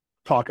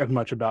talk as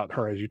much about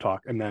her as you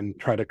talk and then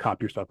try to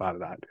cop yourself out of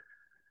that.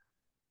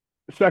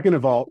 Second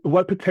of all,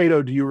 what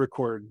potato do you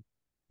record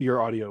your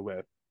audio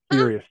with?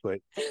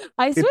 Seriously.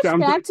 I switched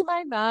back to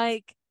my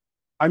mic.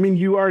 I mean,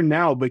 you are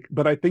now,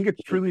 but I think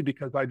it's truly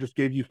because I just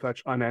gave you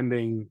such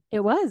unending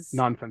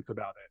nonsense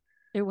about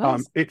it. It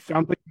was. It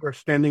sounds like you are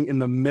standing in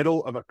the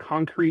middle of a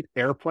concrete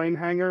airplane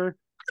hangar,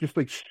 just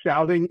like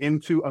shouting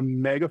into a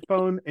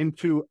megaphone,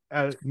 into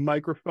a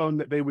microphone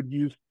that they would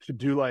use to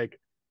do like,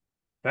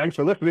 thanks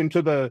for listening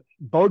to the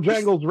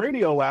Bojangles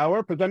Radio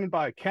Hour presented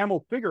by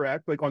Camel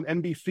Cigarettes, like on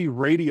NBC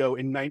Radio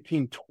in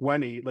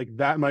 1920. Like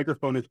that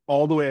microphone is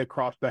all the way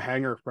across the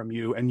hangar from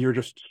you and you're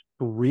just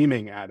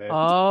screaming at it.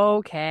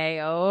 Okay.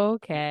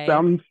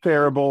 Sounds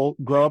terrible.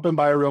 Grow up and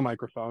buy a real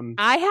microphone.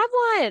 I have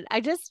one.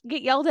 I just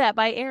get yelled at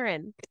by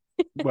Aaron.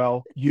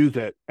 Well, use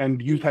it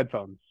and use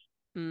headphones.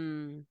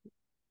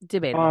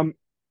 Debatable.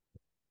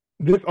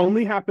 This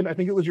only happened, I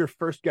think it was your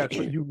first guest,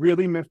 but you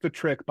really missed a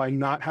trick by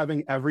not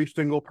having every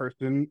single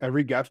person,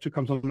 every guest who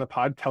comes on the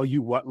pod tell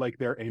you what like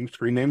their AIM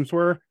screen names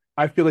were.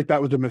 I feel like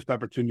that was a missed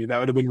opportunity. That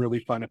would have been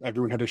really fun if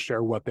everyone had to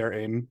share what their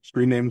AIM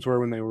screen names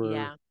were when they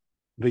were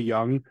the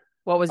young.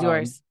 What was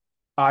yours?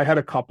 I had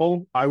a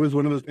couple. I was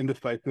one of those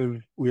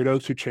indecisive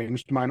weirdos who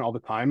changed mine all the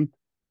time.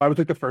 I was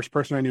like the first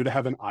person I knew to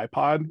have an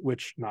iPod,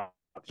 which not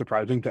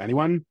surprising to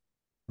anyone,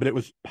 but it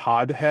was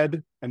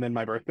Podhead and then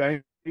my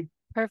birthday.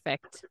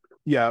 Perfect.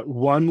 Yeah,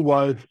 one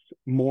was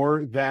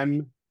more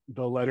than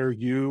the letter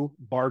U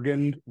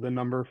bargained the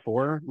number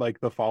 4, like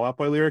the Fall Out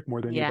Boy lyric,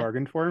 more than you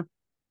bargained for.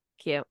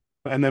 Cute.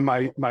 And then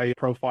my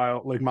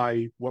profile, like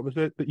my, what was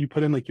it that you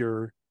put in, like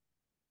your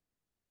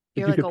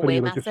like a way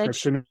message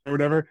description or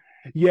whatever.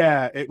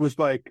 Yeah, it was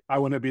like, I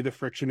want to be the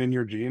friction in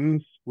your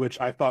jeans,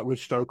 which I thought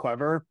was so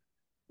clever.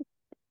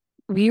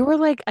 We were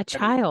like a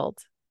child.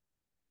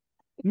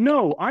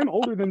 No, I'm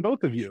older than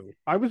both of you.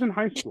 I was in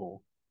high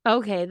school.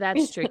 Okay,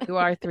 that's true. You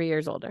are 3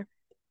 years older.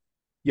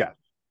 Yes.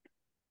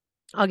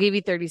 I'll give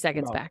you 30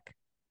 seconds back.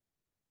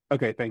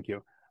 Okay, thank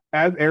you.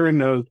 As Aaron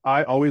knows,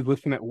 I always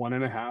listen at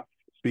 1.5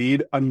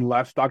 speed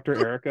unless Dr.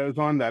 Erica is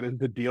on. That is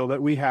the deal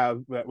that we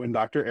have, that when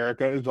Dr.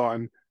 Erica is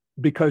on,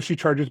 because she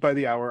charges by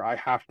the hour, I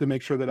have to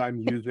make sure that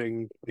I'm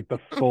using like the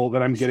full,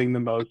 that I'm getting the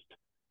most,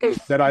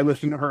 that I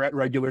listen to her at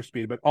regular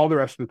speed, but all the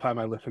rest of the time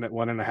I listen at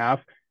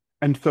 1.5.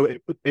 And so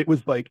it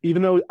was like,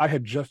 even though I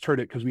had just heard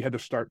it because we had to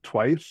start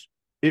twice,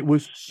 it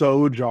was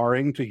so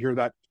jarring to hear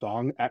that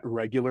song at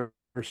regular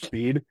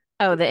speed.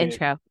 Oh, the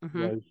intro.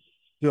 Was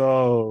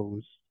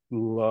so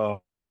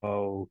slow.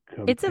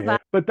 It's a vibe.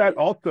 But that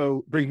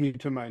also brings me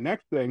to my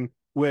next thing,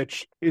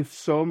 which is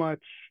so much,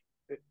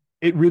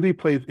 it really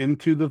plays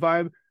into the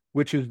vibe,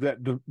 which is that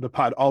the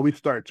pod always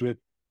starts with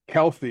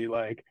Kelsey,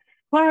 like,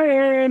 hi,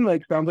 Aaron,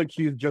 like, sounds like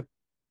she's just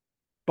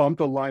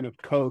bumped a line of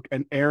coke,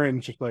 and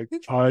Aaron's just like,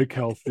 hi,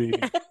 Kelsey.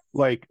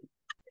 Like,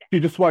 she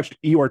just watched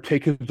Eeyore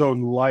take his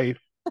own life.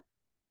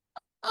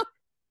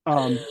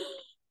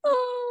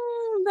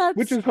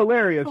 Which is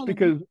hilarious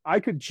because I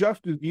could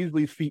just as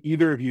easily see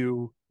either of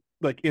you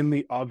like in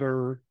the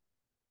other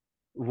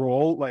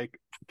role. Like,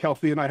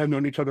 Kelsey and I have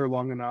known each other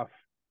long enough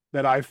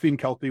that I've seen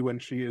Kelsey when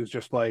she is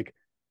just like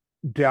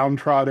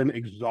downtrodden,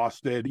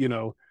 exhausted,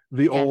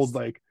 the old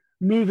like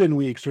move-in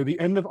weeks or the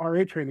end of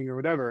RA training or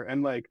whatever.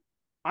 And like,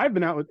 I've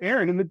been out with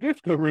Aaron in the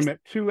disco room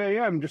at 2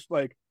 a.m. just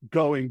like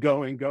going.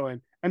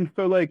 And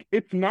so like,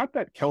 it's not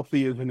that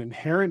Kelsey is an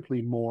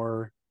inherently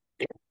more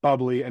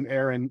bubbly and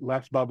Aaron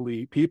less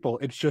bubbly people.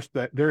 It's just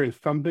that there is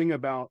something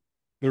about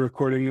the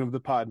recording of the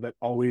pod that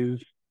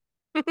always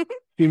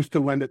seems to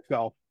lend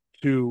itself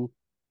to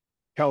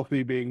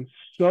Kelsey being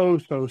so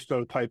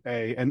type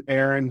A and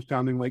Aaron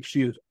sounding like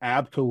she is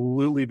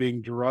absolutely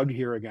being drugged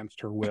here against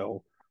her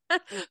will.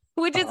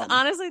 Which is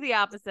honestly the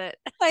opposite.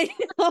 I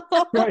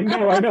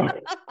know. I know.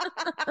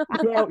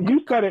 Well,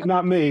 you said it,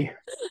 not me.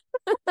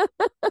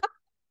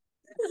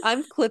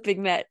 I'm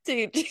clipping that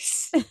too.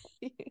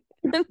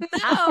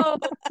 No.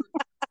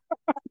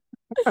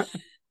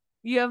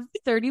 You have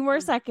 30 more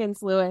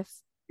seconds,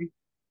 Lewis.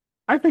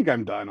 I think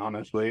I'm done,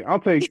 honestly.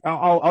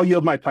 I'll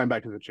yield my time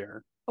back to the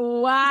chair.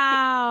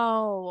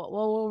 Wow.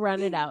 Well, we'll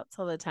run it out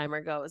till the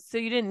timer goes. So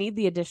you didn't need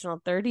the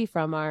additional 30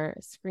 from our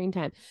screen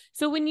time.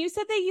 So when you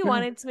said that you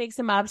wanted to make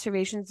some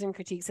observations and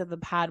critiques of the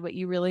pod, what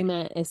you really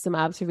meant is some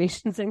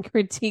observations and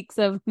critiques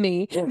of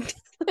me.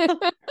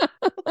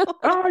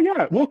 Oh,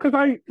 yeah. Well, because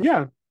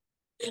yeah,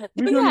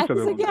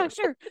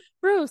 sure.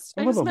 Roast.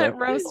 I just meant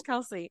roast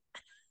Kelsey.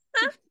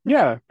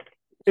 Yeah.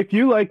 If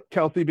you like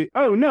Kelsey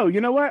oh no,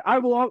 you know what?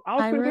 I'll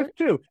say this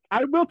too.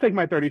 I will take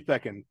my 30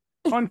 seconds.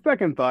 On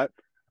second thought,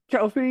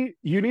 Kelsey,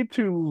 you need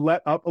to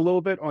let up a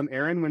little bit on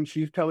Erin when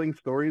she's telling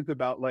stories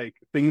about like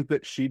things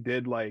that she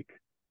did, like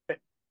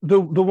the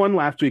one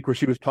last week where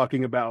she was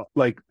talking about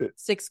like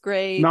 6th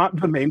grade. Not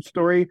the main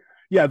story.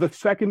 Yeah, the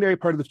secondary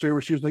part of the story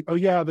where she was like, oh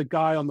yeah, the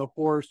guy on the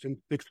horse in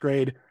 6th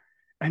grade.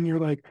 And you're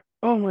like,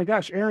 oh my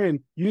gosh,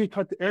 Erin, you need to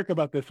talk to Eric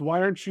about this.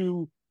 Why aren't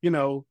you,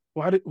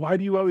 why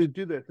do you always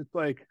do this? It's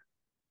like,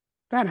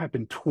 that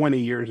happened 20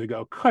 years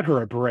ago. Cut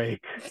her a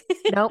break.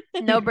 Nope,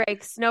 no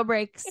breaks.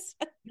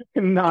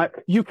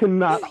 You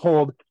cannot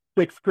hold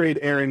 6th grade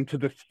Aaron to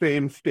the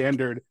same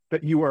standard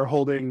that you are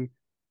holding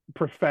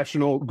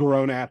professional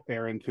grown-ass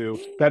Aaron to.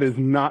 That is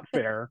not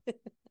fair.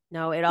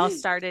 No, it all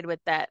started with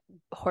that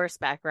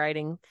horseback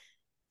riding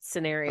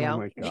scenario. Oh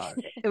my God.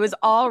 It was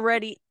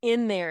already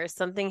in there.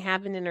 Something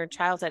happened in her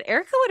childhood.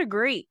 Erica would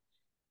agree.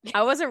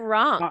 I wasn't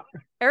wrong.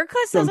 Erica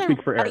says don't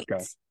speak for right.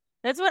 Erica.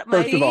 That's what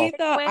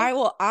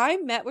I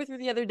met with her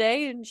the other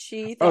day and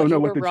she thought you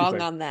were wrong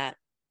on that.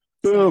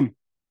 Boom.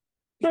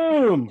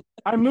 Boom.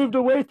 I moved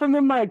away from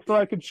the mic so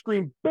I could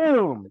scream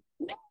boom.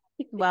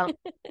 Well,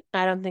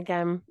 I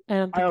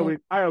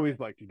always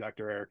liked you,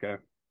 Dr. Erica.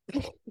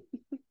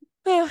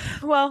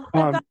 Well,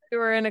 I thought we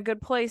were in a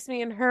good place,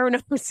 me and her. No,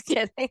 I was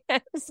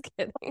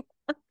kidding.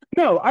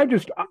 No,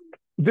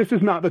 this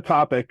is not the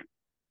topic.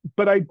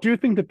 But I do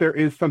think that there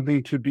is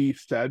something to be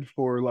said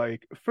for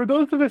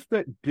those of us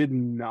that did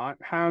not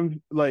have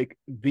like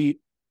the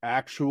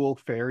actual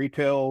fairy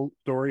tale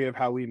story of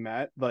how we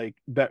met, like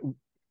that,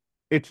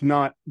 it's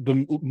not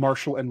the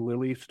Marshall and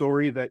Lily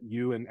story that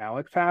you and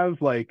Alex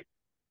have. Like,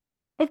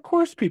 of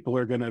course people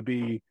are going to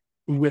be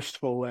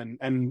wistful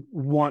and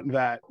want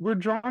that. We're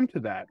drawn to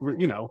that.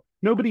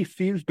 Nobody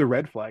sees the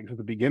red flags at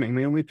the beginning.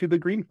 They only see the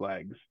green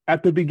flags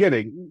at the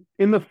beginning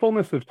in the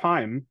fullness of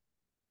time.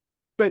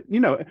 But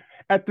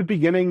at the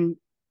beginning,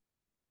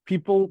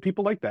 people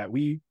like that.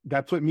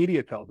 That's what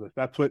media tells us.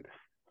 That's what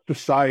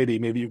society,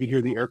 maybe you could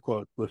hear the air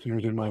quotes,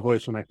 listeners, in my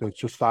voice when I say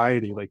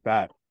society, like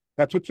that.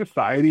 That's what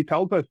society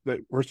tells us that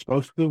we're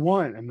supposed to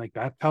want. And like,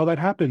 that's how that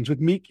happens with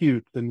meet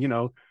cutes. And,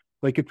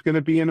 like it's going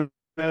to be in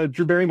a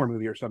Drew Barrymore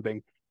movie or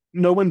something.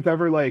 No one's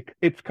ever like,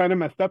 it's kind of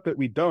messed up that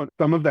we don't.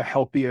 Some of the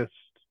healthiest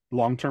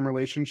long-term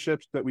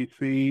relationships that we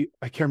see,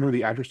 I can't remember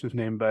the actress's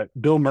name, but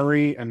Bill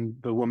Murray and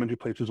the woman who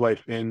plays his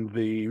wife in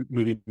the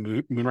movie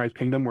Moonrise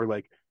Kingdom were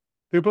like,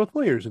 they're both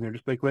lawyers and they're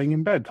just like laying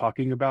in bed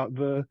talking about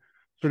the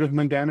sort of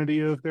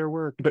mundanity of their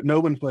work. But no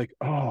one's like,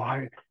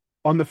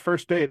 on the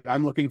first date,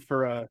 I'm looking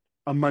for a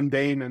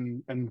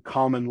mundane and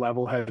calm and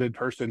level-headed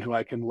person who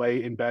I can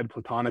lay in bed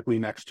platonically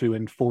next to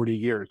in 40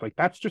 years. Like,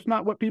 that's just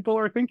not what people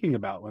are thinking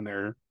about when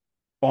they're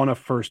on a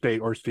first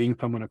date or seeing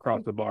someone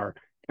across the bar.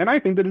 And I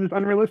think that it is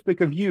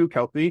unrealistic of you,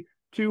 Kelsey,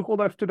 to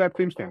hold us to that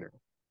same standard.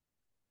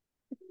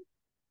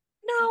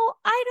 No,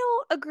 I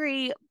don't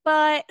agree,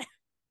 but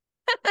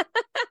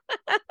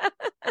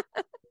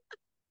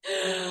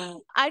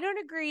I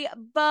don't agree,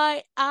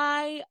 but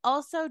I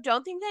also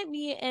don't think that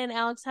me and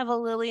Alex have a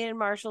Lily and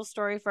Marshall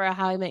story for a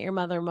How I Met Your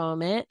Mother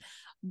moment.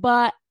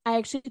 But I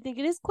actually think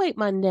it is quite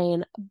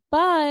mundane.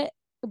 But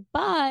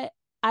I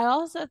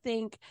also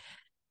think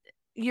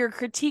your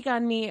critique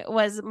on me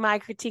was my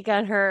critique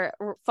on her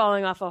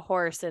falling off a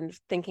horse and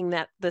thinking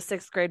that the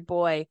sixth grade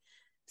boy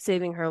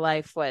saving her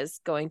life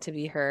was going to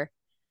be her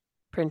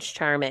Prince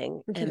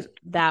Charming. And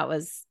that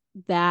was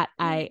that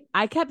I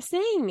kept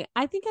saying,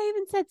 I think I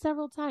even said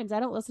several times, I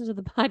don't listen to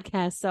the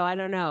podcast, so I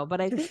don't know,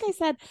 but I think I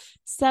said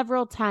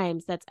several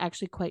times that's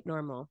actually quite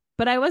normal.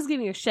 But I was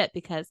giving her shit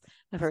because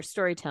of her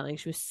storytelling.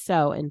 She was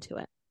so into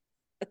it.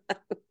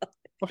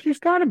 Well, she's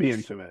got to be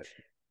into it.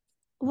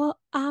 Well,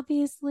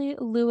 obviously,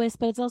 Lewis,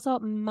 but it's also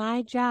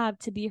my job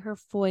to be her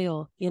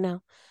foil,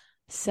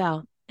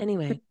 So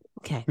anyway,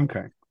 okay.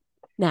 Okay.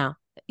 Now,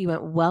 you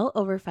went well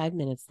over 5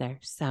 minutes there,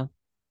 so.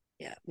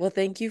 Yeah. Well,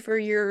 thank you for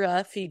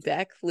your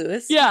feedback,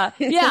 Lewis. Yeah.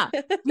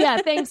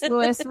 Thanks,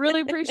 Lewis.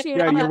 Really appreciate it.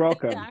 Yeah, you're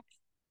welcome.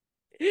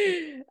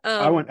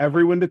 I want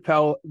everyone to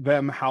tell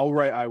them how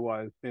right I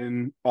was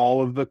in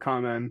all of the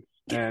comments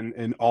and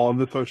in all of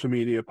the social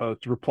media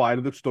posts. Reply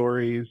to the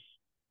stories.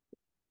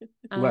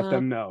 Let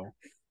them know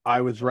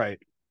I was right.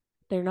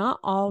 They're not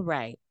all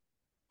right.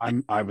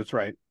 I was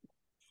right.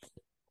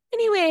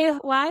 Anyway,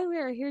 why we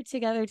are here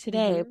together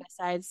today,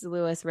 besides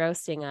Lewis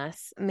roasting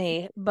us,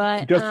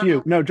 but just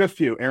you. No, just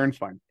you. Aaron's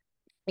fine.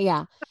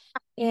 Yeah,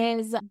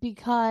 is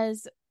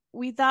because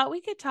we thought we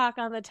could talk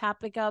on the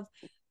topic of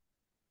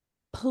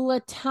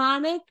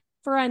platonic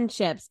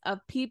friendships of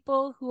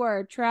people who are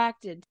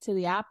attracted to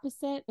the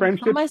opposite.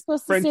 Friendships. How am I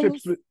supposed to say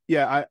this?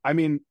 Yeah, I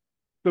mean,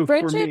 so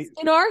friendships. For me,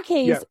 in our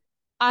case,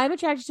 I'm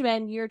attracted to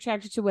men. You're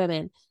attracted to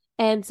women,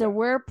 and so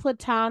we're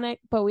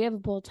platonic, but we have a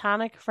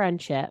platonic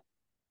friendship.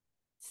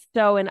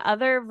 So in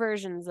other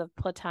versions of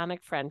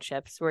platonic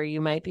friendships where you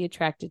might be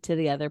attracted to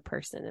the other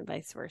person and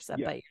vice versa,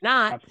 but you're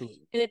not.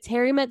 Absolutely. And it's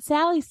Harry Met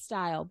Sally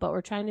style, but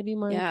we're trying to be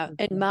more. Yeah.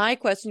 And my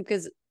question,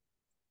 because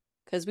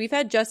we've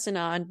had Justin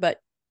on, but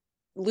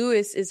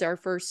Lewis is our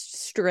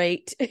first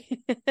straight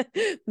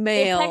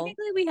male. Well,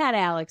 technically, we had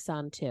Alex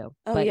on too.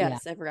 Oh, but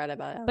yes. I forgot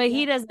about it. But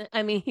he doesn't.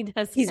 I mean, he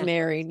does. He's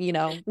married,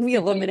 we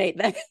eliminate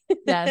that.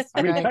 Yes.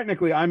 I mean,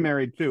 technically, I'm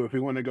married too, if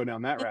we want to go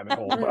down that rabbit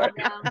hole. But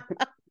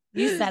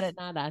you said it,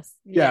 not us.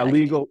 Yeah,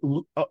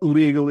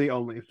 legally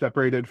only,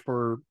 separated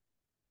for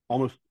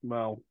almost,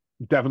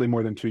 definitely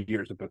more than 2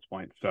 years at this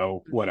point.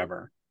 So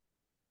whatever.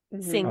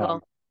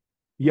 Single.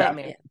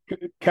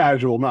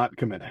 Casual, not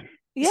committed.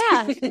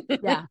 Yeah.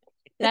 Yeah.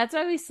 That's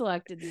why we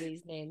selected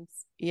these names.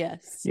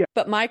 Yes. Yeah.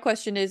 But my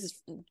question is,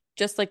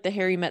 just like the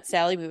Harry Met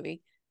Sally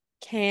movie,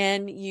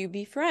 can you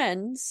be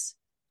friends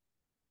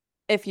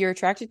if you're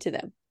attracted to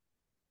them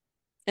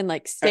and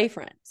like stay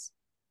friends?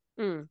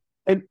 Mm.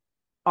 And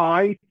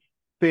I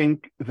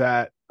think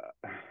that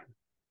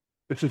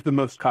this is the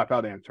most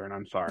cop-out answer, and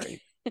I'm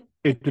sorry.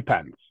 It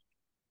depends.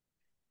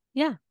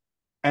 Yeah.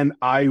 And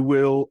I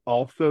will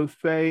also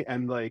say,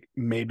 and like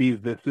maybe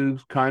this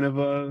is kind of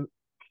a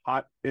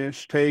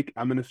hot-ish take.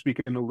 I'm going to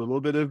speak in a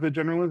little bit of a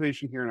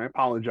generalization here, and I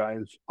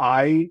apologize.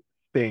 I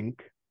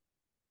think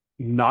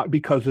not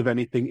because of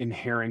anything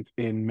inherent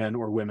in men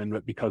or women,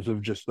 but because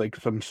of just like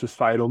some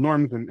societal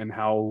norms and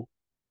how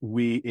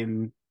we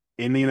in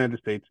the United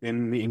States,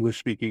 in the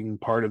English-speaking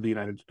part of the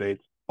United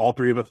States, all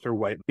three of us are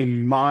white.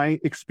 In my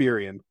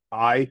experience,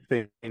 I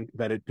think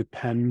that it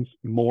depends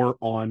more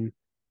on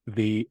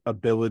the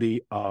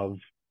ability of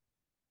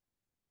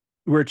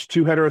where it's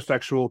two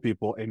heterosexual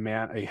people, a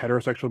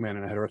heterosexual man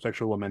and a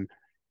heterosexual woman.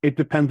 It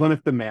depends on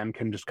if the man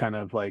can just kind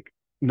of like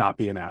not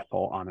be an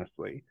asshole,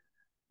 honestly.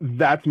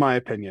 That's my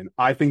opinion.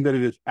 I think that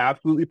it is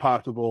absolutely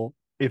possible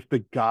if the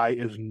guy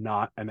is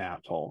not an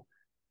asshole.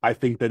 I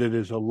think that it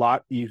is a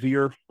lot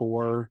easier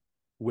for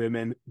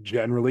women,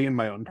 generally, in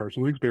my own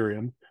personal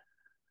experience,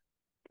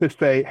 to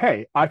say,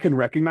 hey, I can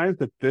recognize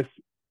that this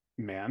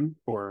man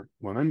or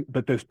woman,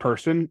 that this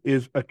person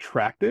is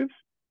attractive.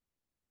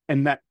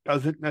 And that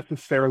doesn't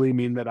necessarily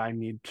mean that I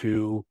need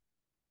to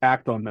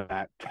act on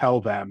that, tell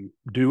them,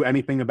 do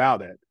anything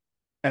about it.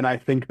 And I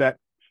think that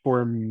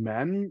for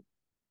men,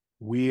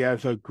 we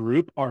as a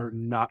group are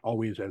not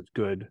always as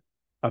good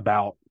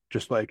about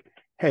just like,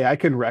 hey, I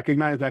can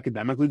recognize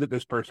academically that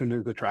this person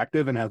is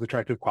attractive and has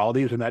attractive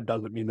qualities, and that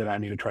doesn't mean that I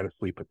need to try to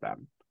sleep with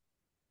them.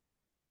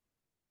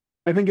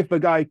 I think if the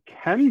guy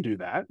can do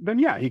that, then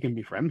yeah, he can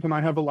be friends. And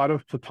I have a lot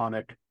of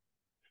platonic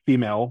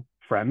female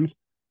friends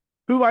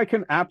who I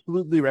can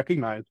absolutely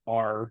recognize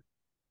are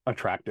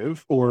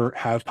attractive or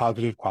have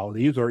positive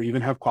qualities or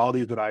even have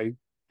qualities that I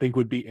think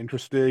would be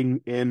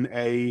interesting in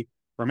a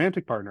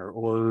romantic partner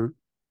or,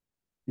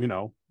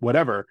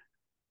 whatever.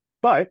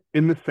 But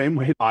in the same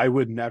way, I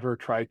would never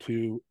try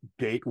to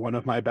date one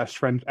of my best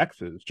friend's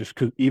exes just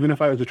because, even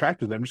if I was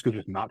attracted to them, just because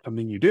it's not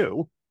something you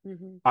do,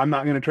 I'm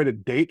not going to try to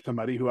date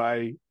somebody who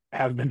I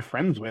have been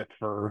friends with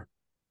for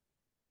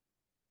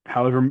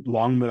however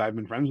long that I've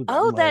been friends with them.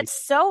 Oh, that's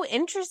so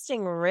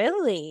interesting,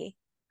 really.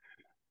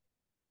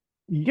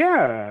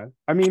 Yeah.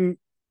 I mean,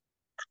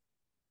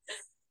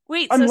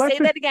 wait, so say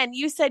that again.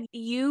 You said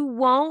you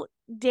won't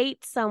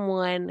date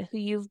someone who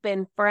you've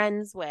been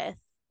friends with.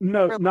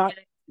 No, not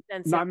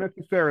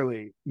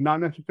necessarily.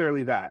 Not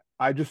necessarily that.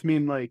 I just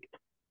mean like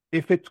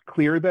if it's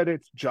clear that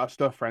it's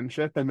just a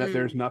friendship and that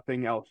there's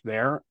nothing else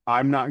there,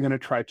 I'm not going to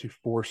try to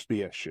force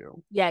the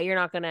issue. Yeah, you're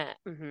not going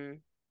to.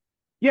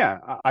 Yeah,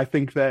 I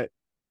think that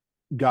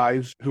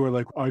guys who are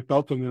like, oh, I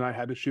felt something and I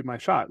had to shoot my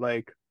shot.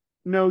 Like,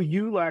 no,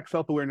 you lack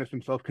self-awareness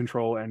and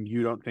self-control, and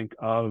you don't think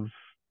of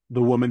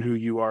the woman who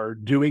you are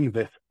doing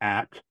this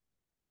at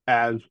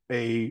as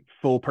a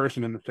full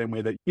person in the same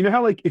way that, you know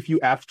how like if you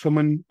ask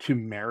someone to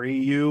marry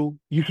you,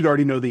 you should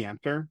already know the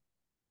answer.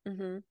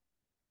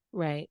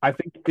 Right. I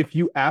think if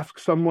you ask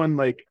someone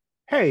like,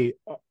 hey,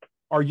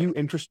 are you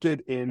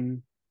interested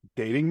in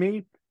dating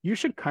me? You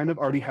should kind of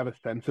already have a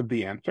sense of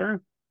the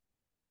answer.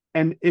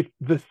 And if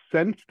the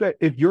sense that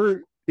if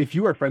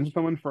you are friends with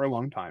someone for a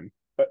long time,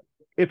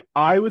 if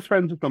I was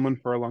friends with someone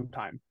for a long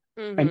time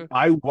and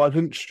I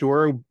wasn't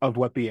sure of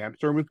what the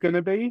answer was going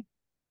to be,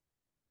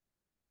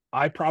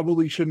 I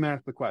probably shouldn't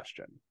ask the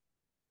question.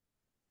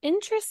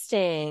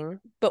 Interesting.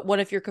 But what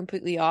if you're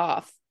completely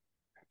off?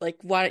 Like,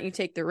 why don't you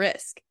take the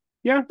risk?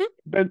 Yeah,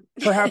 then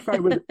perhaps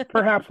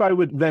I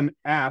would then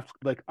ask,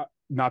 like,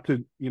 not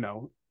to,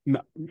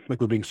 not, like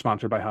we're being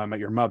sponsored by How I Met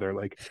Your Mother.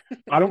 Like,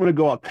 I don't want to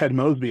go all Ted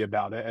Mosby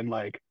about it and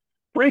like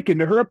break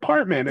into her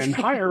apartment and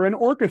hire an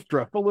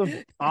orchestra full of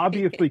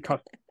obviously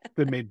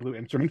custom-made blue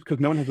instruments because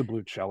no one has a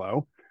blue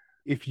cello.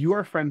 If you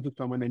are friends with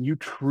someone and you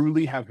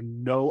truly have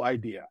no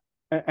idea,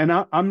 and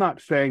I'm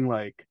not saying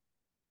like,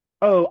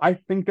 oh, I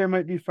think there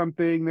might be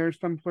something, there's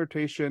some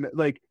flirtation.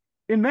 Like,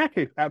 in that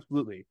case,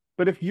 absolutely.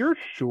 But if you're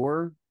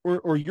sure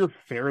or you're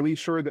fairly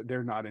sure that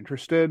they're not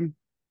interested,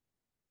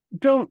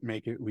 don't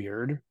make it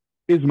weird,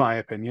 is my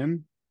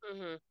opinion.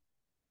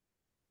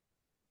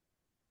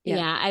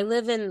 Yeah, I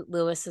live in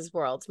Lewis's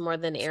world more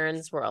than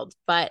Aaron's world.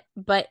 But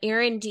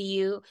Aaron, do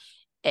you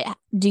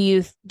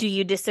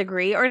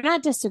disagree or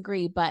not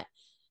disagree, but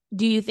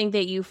do you think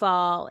that you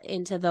fall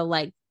into the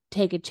like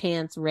take a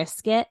chance,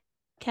 risk it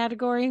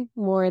category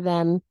more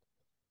than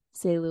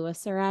say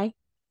Lewis or I?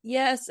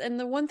 Yes, and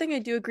the one thing I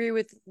do agree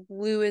with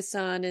Lewis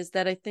on is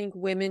that I think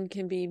women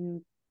can be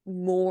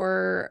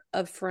more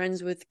of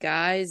friends with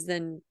guys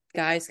than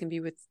guys can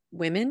be with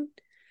women,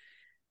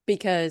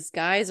 because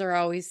guys are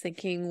always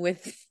thinking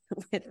with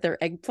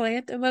their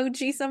eggplant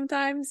emoji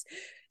sometimes.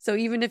 So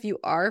even if you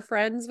are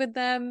friends with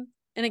them,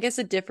 and I guess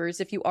it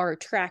differs if you are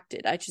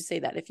attracted, I should say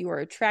that if you are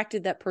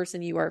attracted that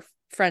person you are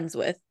friends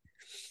with,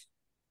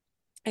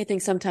 I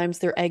think sometimes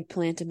their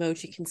eggplant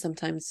emoji can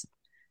sometimes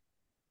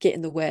get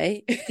in the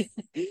way.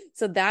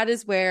 So that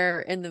is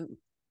where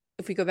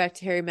if we go back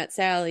to Harry Met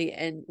Sally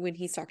and when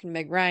he's talking to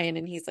Meg Ryan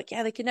and he's like,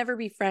 yeah, they can never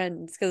be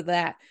friends because of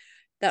that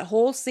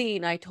whole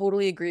scene, I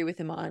totally agree with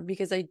him on,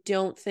 because I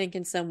don't think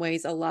in some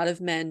ways a lot of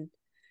men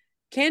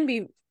can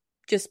be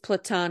just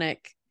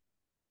platonic.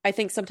 I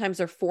think sometimes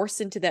they're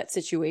forced into that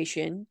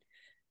situation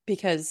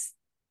because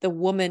the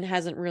woman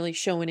hasn't really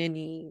shown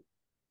any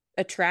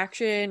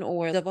attraction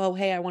or oh,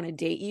 hey, I want to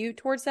date you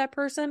towards that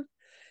person.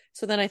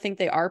 So then I think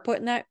they are put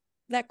in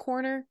that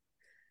corner,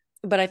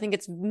 but I think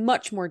it's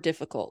much more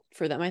difficult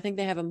for them. I think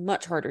they have a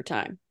much harder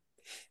time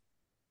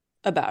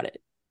about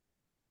it.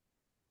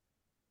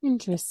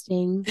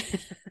 Interesting.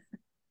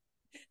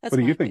 What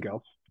do you think,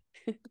 Els?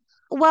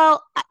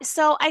 Well,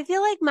 so I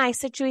feel like my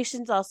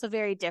situation's also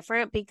very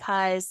different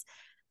because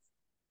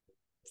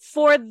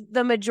for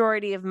the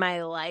majority of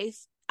my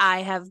life,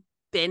 I have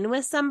been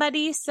with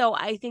somebody. So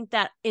I think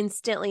that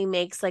instantly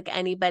makes like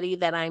anybody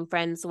that I'm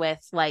friends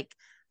with, like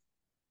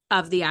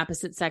of the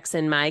opposite sex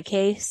in my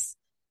case,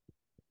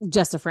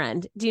 just a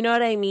friend. Do you know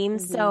what I mean?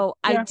 Mm-hmm. So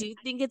I Yeah. do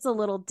think it's a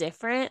little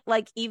different.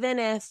 Like, even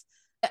if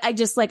I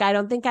just like, I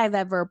don't think I've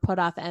ever put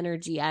off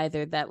energy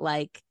either that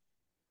like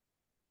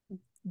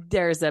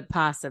there's a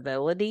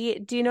possibility.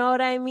 Do you know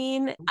what I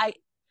mean?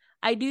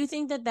 I do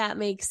think that that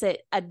makes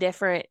it a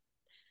different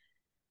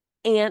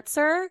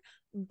answer,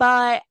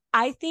 but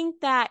I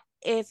think that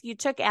if you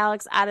took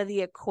Alex out of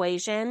the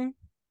equation,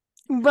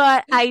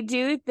 but I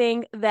do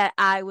think that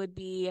I would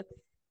be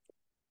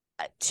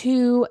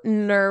too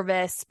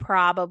nervous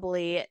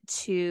probably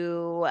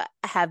to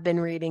have been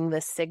reading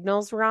the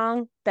signals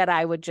wrong, that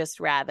I would just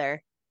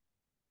rather,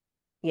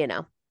 you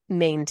know,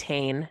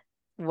 maintain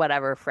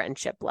whatever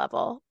friendship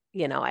level,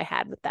 I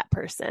had with that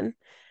person.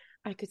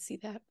 I could see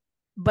that.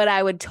 But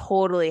I would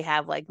totally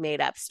have like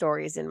made up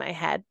stories in my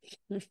head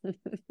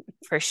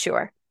for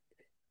sure.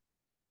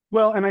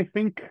 Well, and I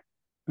think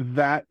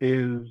that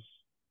is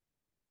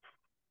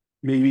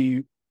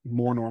maybe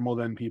more normal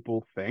than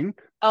people think.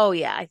 Oh,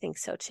 yeah, I think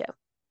so too.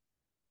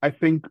 I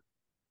think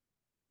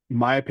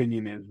my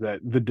opinion is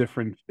that the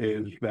difference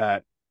is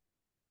that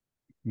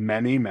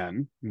many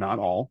men, not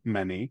all,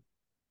 many,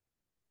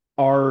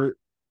 are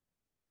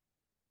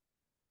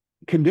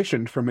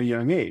conditioned from a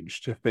young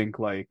age to think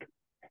like,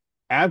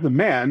 as a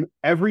man,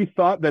 every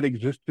thought that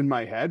exists in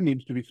my head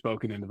needs to be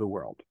spoken into the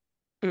world.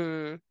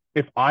 Mm.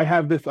 If I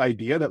have this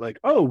idea that like,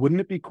 oh, wouldn't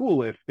it be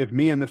cool if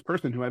me and this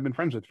person who I've been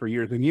friends with for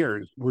years and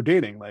years were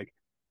dating? Like,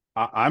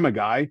 I'm a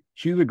guy,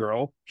 she's a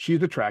girl,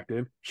 she's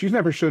attractive, she's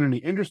never shown any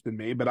interest in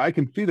me, but I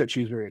can see that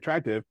she's very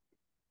attractive.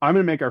 I'm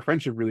going to make our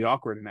friendship really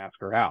awkward and ask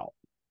her out.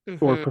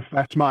 Or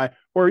Mm-hmm.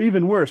 or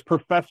even worse,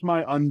 profess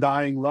my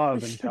undying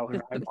love and tell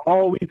her I've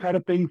always had a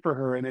thing for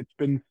her. And it's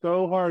been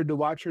so hard to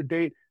watch her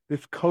date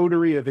this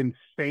coterie of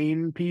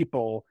insane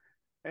people.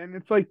 And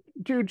it's like,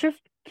 dude, just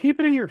keep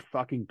it in your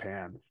fucking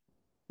pants.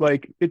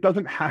 Like, it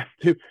doesn't have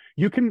to.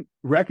 You can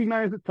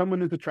recognize that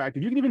someone is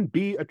attractive. You can even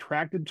be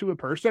attracted to a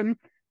person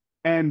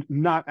and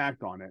not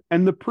act on it.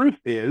 And the proof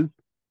is,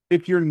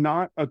 if you're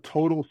not a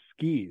total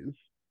skis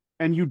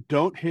and you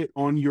don't hit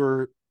on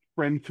your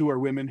friends who are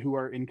women who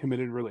are in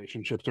committed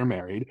relationships or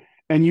married,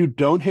 and you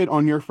don't hit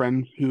on your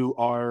friends who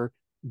are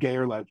gay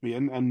or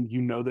lesbian, and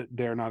you know that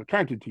they're not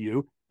attracted to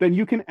you, then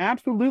you can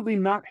absolutely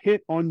not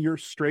hit on your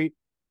straight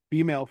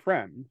female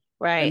friends and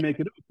Right. make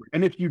it over.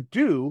 And if you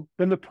do,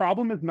 then the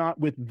problem is not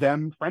with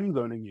them friend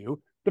zoning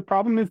you. The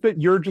problem is that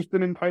you're just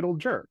an entitled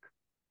jerk.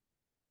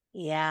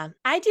 Yeah,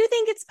 I do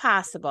think it's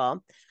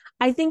possible.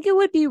 I think it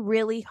would be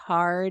really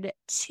hard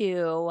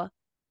to,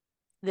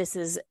 this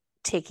is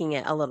taking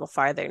it a little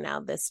farther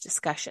now, this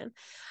discussion.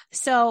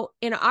 So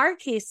in our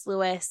case,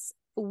 Lewis,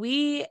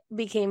 we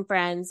became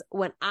friends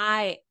when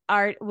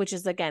which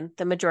is again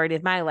the majority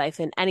of my life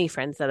and any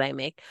friends that I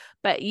make,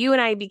 but you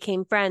and I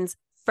became friends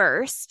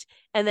first,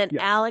 and then Yeah.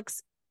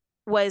 Alex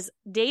was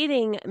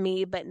dating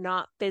me, but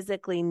not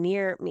physically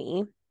near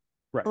me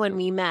Right. when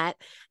we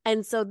met.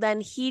 And so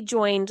then he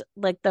joined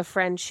like the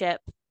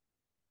friendship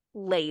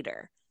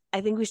later.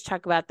 I think we should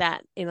talk about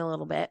that in a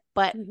little bit.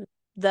 But Mhm.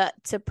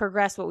 to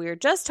progress what we were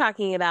just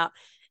talking about,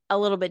 a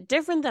little bit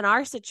different than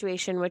our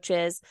situation, which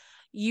is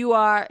you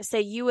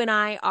and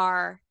I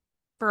are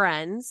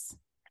friends,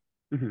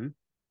 Mm-hmm.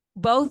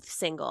 both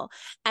single,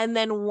 and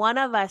then one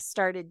of us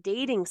started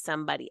dating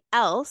somebody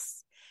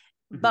else,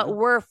 Mm-hmm. but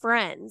we're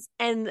friends.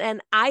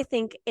 And I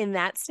think in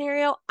that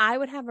scenario, I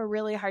would have a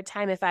really hard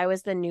time if I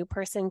was the new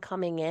person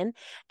coming in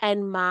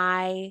and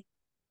my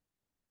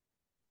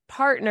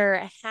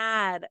partner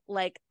had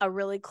like a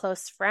really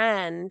close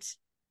friend.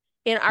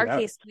 In our Yeah.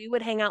 case, we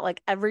would hang out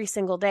like every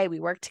single day. We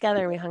worked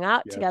together and we hung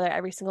out Yeah. together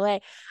every single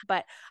day.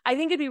 But I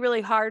think it'd be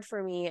really hard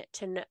for me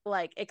to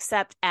like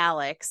accept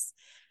Alex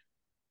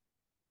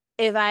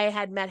if I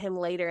had met him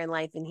later in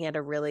life and he had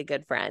a really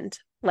good friend,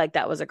 like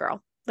that was a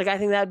girl. Like, I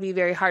think that would be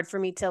very hard for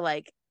me to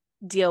like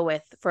deal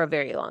with for a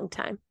very long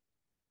time.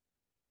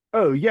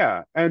 Oh,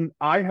 yeah. And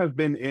I have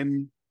been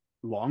in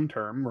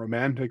long-term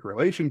romantic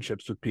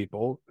relationships with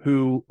people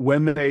who,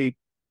 when they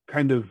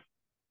kind of,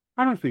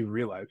 I don't say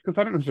realize, because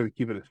I don't necessarily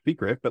keep it a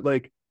secret, but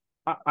like,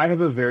 I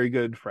have a very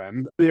good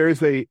friend. There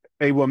is a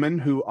woman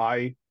who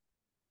I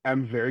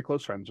am very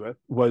close friends with,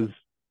 was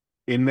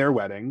in their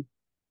wedding,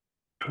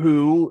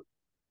 who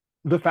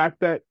the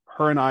fact that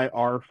her and I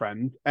are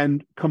friends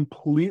and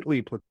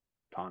completely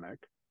platonic,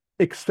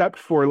 except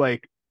for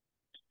like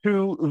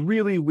 2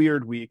 really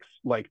weird weeks,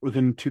 like it was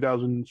in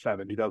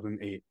 2007,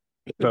 2008.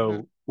 Mm-hmm.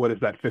 So what is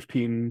that,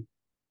 15,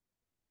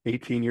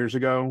 18 years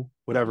ago, Mm-hmm.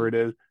 whatever it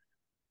is,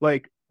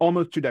 like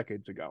almost 2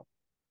 decades ago.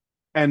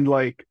 And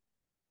like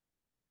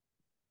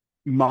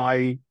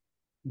my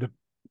the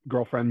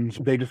girlfriends,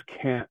 they just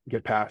can't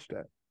get past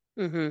it.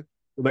 Mm-hmm.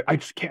 Like, I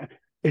just can't.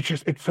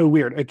 It's so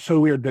weird. It's so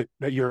weird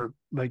that you're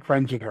like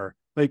friends with her.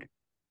 Like,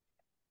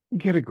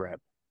 get a grip,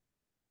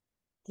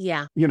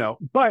 Yeah.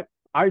 But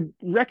I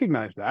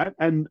recognize that,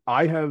 and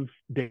I have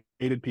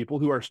dated people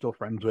who are still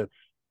friends with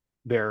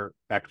their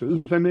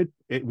exes, and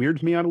it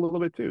weirds me out a little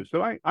bit too.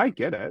 So I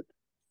get it,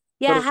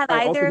 Yeah. but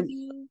I also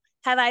think,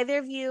 Have either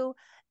of you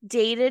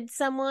dated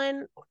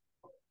someone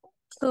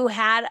who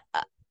had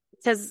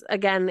because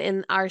again,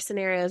 in our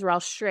scenarios, we're all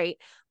straight.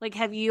 Like,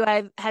 have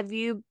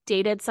you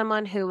dated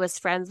someone who was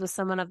friends with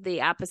someone of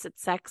the opposite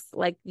sex?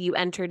 Like, you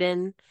entered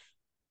in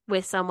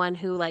with someone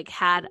who like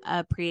had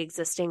a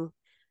pre-existing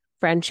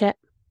friendship?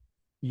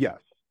 Yes.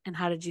 And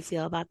how did you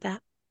feel about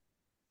that?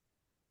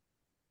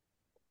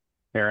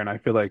 Aaron, I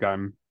feel like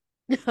I'm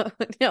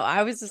No,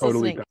 I was just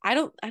totally listening. I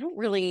don't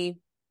really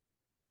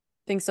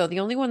think so. The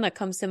only one that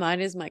comes to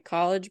mind is my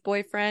college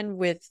boyfriend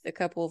with a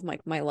couple of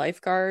my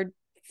lifeguard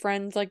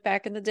friends like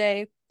back in the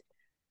day.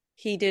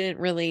 He didn't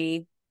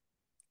really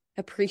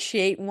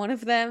appreciate one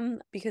of them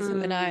because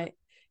him and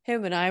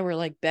I were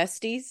like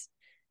besties.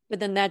 But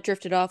then that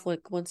drifted off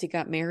like once he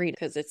got married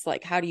because it's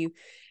like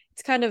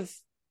it's kind of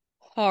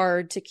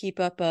hard to keep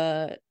up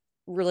a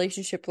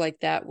relationship like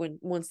that when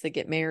once they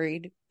get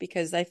married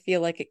because I feel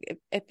like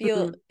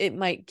it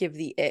might give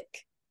the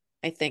ick,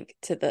 I think,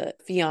 to the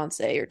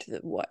fiance or to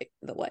the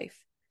wife.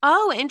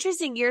 Oh,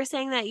 interesting. You're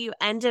saying that you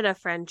ended a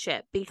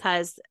friendship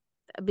because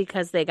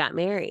they got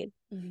married.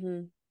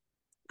 Mm-hmm.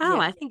 Oh,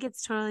 Yeah. I think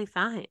it's totally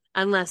fine.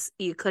 Unless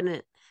you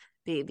couldn't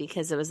be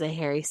because it was a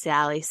Harry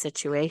Sally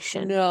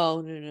situation. No,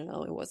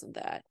 it wasn't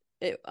that.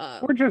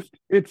 or just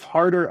it's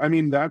harder. I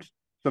mean, that's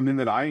something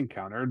that I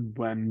encountered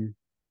when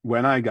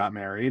I got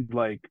married.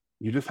 Like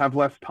you just have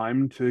less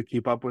time to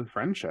keep up with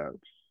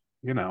friendships,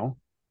 you know.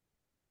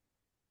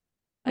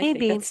 I think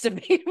Maybe. that's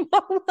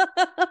debatable.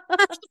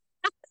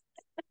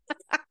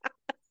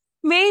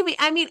 Maybe.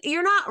 I mean,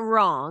 you're not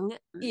wrong.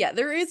 Yeah,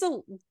 there is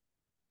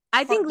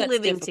I think that's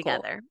living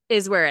difficult. together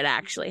is where it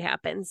actually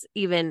happens,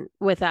 even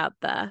without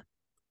the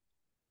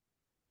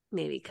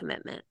maybe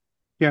commitment.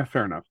 Yeah,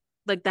 fair enough.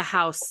 Like the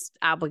house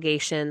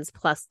obligations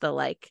plus the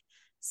like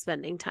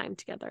spending time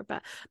together.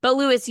 But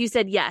Lewis, you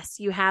said yes,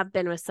 you have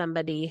been with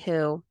somebody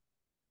who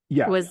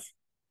Yeah. was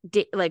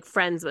like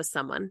friends with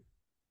someone.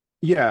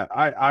 Yeah,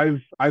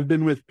 I've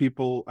been with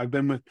people. I've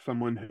been with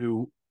someone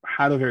who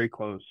had a very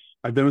close.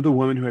 I've been with a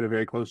woman who had a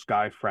very close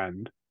guy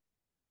friend,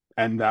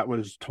 and that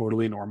was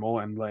totally normal.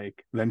 And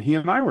like then he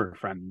and I were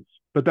friends.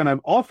 But then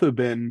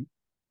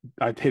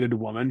I dated a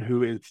woman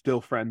who is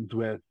still friends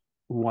with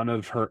one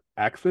of her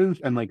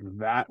exes, and like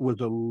that was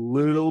a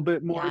little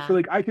bit more. Yeah. So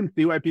like I can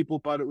see why people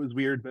thought it was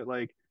weird that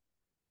like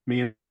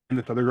me and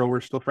this other girl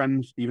were still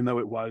friends, even though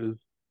it was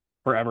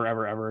forever,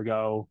 ever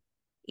ago.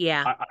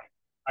 Yeah.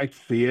 I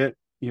see it,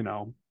 you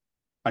know.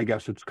 I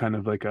guess it's kind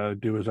of like a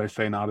do as I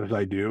say, not as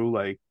I do.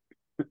 Like,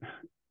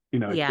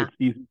 Yeah. it's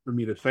easy for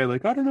me to say,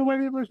 like, I don't know why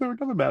people are so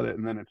worked up about it.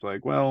 And then it's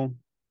like, well,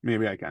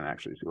 maybe I can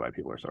actually see why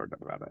people are so worked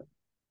up about it.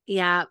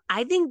 Yeah.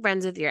 I think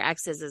friends with your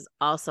exes is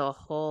also a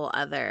whole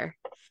other,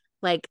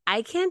 like,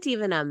 I can't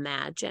even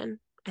imagine.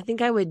 I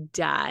think I would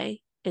die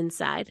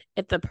inside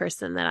if the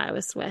person that I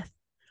was with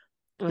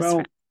was Well,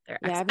 friends with their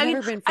ex. Yeah, I've I mean,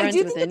 never been I friends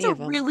do with think it's any a of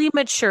them. really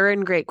mature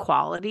and great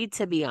quality,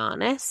 to be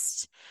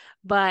honest.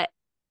 But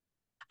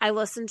I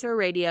listened to a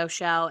radio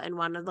show and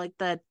one of like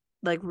the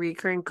like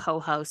recurring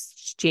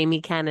co-hosts,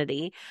 Jamie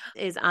Kennedy,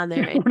 is on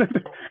there. And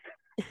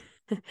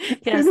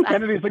yes, Jamie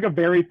Kennedy is like a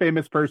very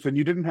famous person.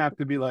 You didn't have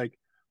to be like,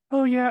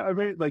 oh yeah, I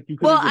mean, like you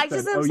could well, have I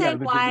just said, just am oh yeah, saying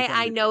the Jamie why I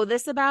Kennedy know show.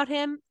 this about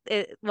him.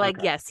 Like,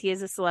 Okay. yes, he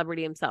is a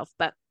celebrity himself,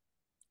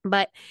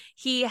 but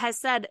he has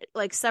said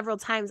like several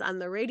times on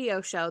the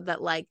radio show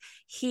that like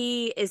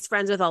he is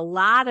friends with a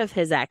lot of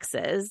his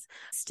exes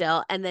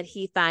still, and that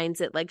he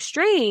finds it like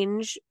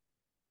strange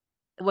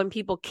when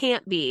people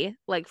can't be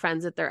like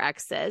friends with their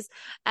exes.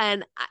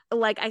 And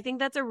like I think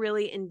that's a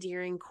really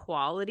endearing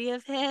quality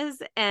of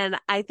his, and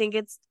I think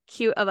it's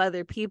cute of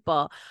other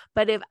people.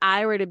 But if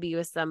I were to be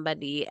with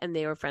somebody and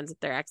they were friends with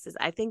their exes,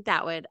 I think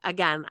that would,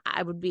 again,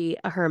 I would be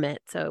a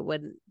hermit, so it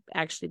wouldn't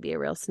actually be a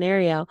real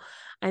scenario.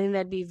 I think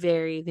that'd be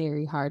very,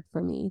 very hard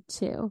for me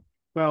too.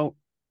 Well,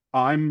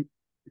 I'm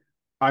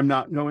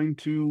not going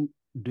to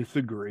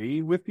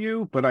disagree with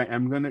you, but I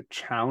am going to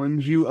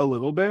challenge you a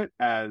little bit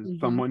as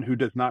someone who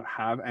does not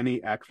have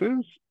any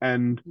exes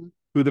and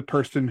who the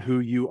person who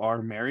you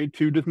are married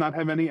to does not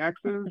have any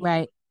exes.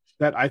 Right.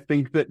 That I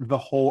think that the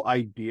whole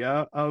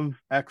idea of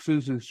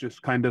exes is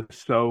just kind of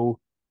so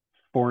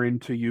foreign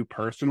to you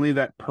personally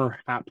that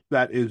perhaps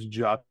that is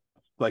just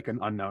like an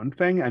unknown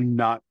thing and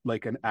not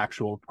like an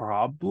actual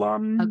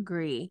problem.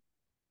 Agree.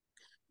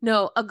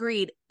 No,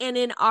 agreed. And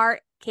in our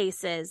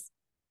cases,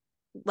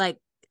 like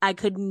I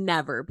could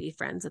never be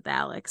friends with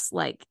Alex,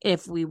 like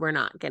if we were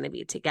not going to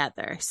be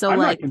together. So I'm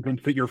like not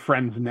convinced that you're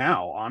friends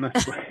now,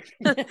 honestly.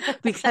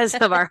 because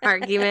of our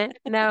argument.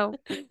 No,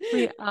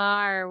 we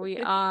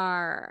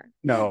are.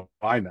 No,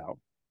 I know.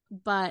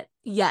 But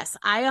yes,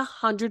 I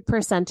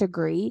 100%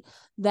 agree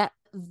that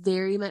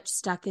very much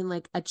stuck in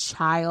like a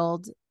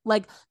child.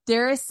 Like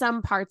there is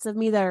some parts of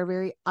me that are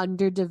very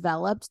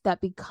underdeveloped that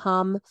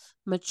become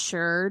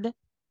matured,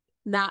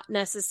 not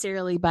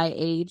necessarily by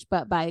age,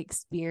 but by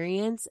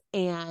experience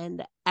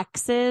and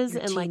exes.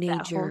 You're and like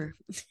that whole, teenager.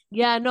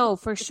 yeah, no,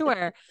 for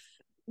sure.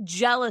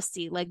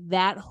 Jealousy, like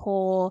that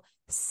whole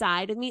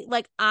side of me.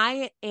 Like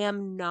I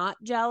am not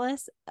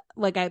jealous.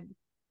 Like I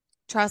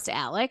trust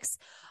Alex.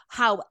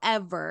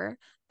 However,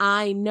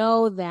 I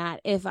know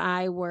that if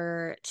I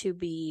were to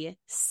be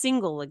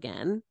single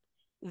again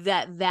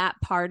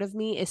that part of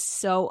me is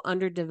so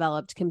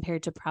underdeveloped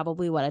compared to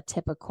probably what a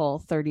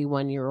typical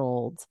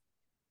 31-year-old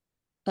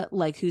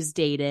like who's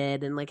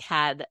dated and like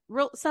had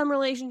some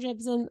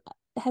relationships and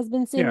has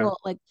been Yeah. single,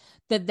 like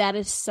that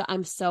is so,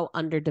 I'm so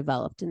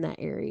underdeveloped in that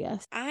area.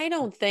 I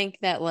don't think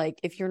that like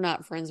if you're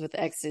not friends with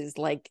exes,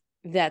 like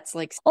that's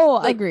Oh,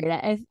 like agreed.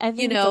 I you think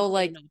it's know, okay to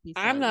like not be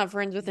I'm friends. not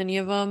friends with any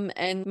of them,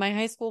 and my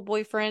high school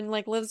boyfriend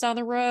like lives down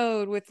the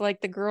road with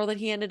like the girl that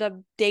he ended up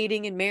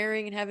dating and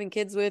marrying and having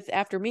kids with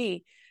after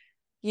me,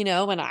 you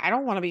know, and I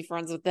don't want to be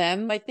friends with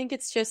them. I think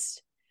it's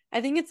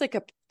like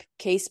a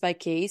case by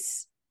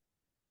case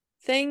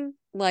thing,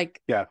 like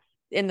Yeah.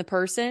 in the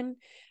person.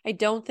 I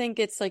don't think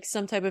it's like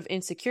some type of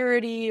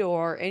insecurity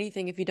or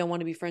anything if you don't want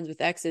to be friends with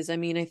exes. I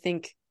mean, I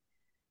think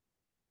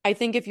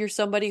if you're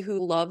somebody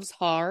who loves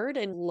hard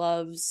and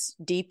loves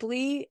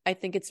deeply, I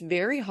think it's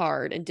very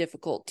hard and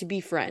difficult to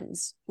be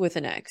friends with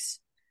an ex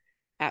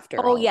after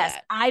Oh all of yes,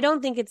 that. I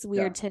don't think it's Yeah.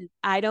 weird to.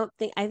 I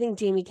think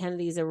Jamie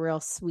Kennedy's a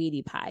real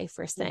sweetie pie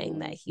for saying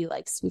Mm-hmm. that he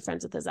likes to be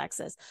friends with his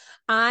exes.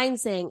 I'm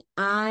saying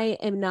I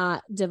am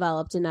not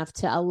developed enough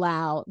to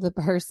allow the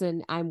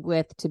person I'm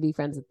with to be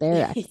friends with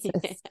their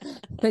exes.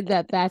 Like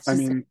that's I just not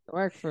mean, gonna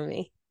work for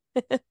me.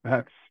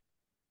 that's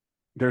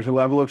there's a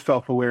level of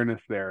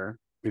self-awareness there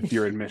with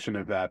your admission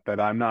of that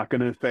I'm not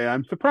going to say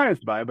I'm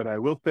surprised by, but I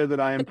will say that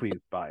I am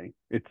pleased by.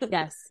 It's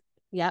Yes.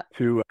 Yep.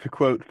 to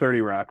quote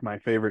 30 Rock, my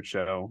favorite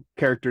show,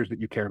 characters that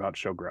you care about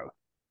show growth.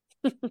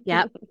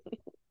 Yep.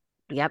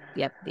 Yep.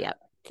 Yep. Yep.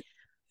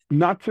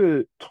 Not to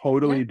Yeah.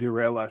 totally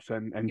derail us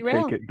and You take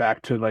will. it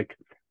back to like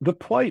the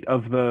plight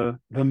of the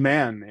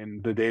man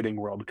in the dating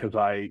world, because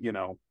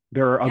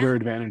there are Yeah. other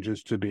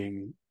advantages to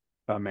being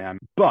a man.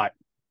 But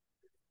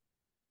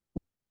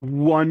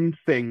one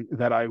thing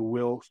that I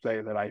will say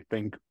that I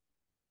think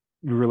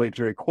relates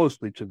very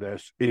closely to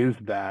this is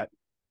that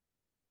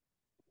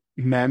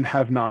men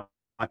have not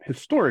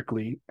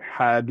historically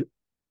had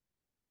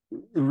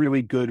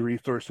really good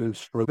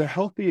resources for the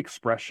healthy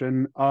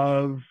expression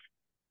of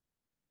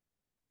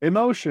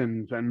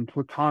emotions and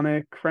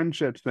platonic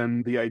friendships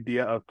and the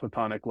idea of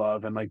platonic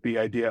love and like the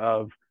idea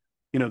of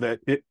that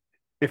it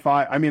if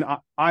I mean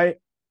I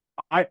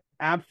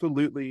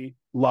absolutely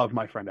love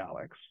my friend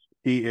Alex.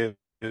 He is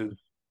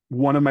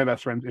one of my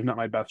best friends, if not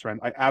my best friend.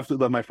 I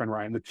absolutely love my friend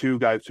Ryan, the two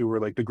guys who were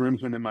like the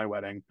groomsmen in my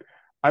wedding.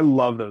 I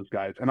love those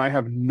guys, and I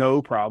have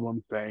no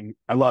problem saying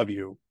I love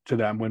you to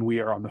them when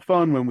we are on the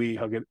phone, when we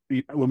hug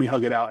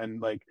it out.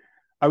 And like,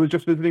 I was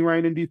just visiting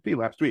Ryan in DC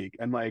last week,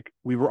 and like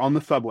we were on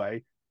the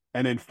subway,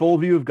 and in full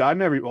view of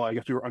God and well, I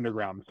guess we were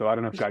underground, so I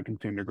don't know if God can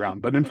see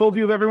underground, but in full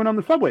view of everyone on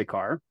the subway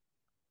car,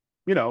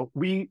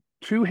 we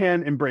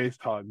two-hand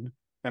embraced, hugged,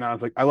 and I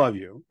was like, I love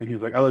you. And he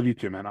was like, I love you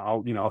too, man.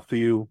 I'll see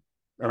you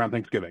around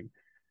Thanksgiving.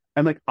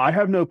 And like, I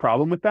have no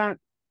problem with that,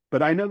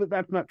 but I know that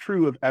that's not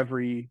true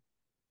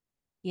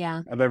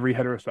Yeah. of every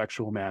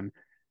heterosexual man.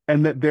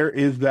 And that there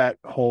is that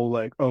whole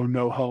like, oh,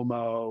 no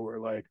homo, or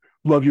like,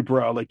 love you,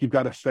 bro. Like, you've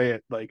got to say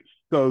it like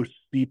so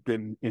steeped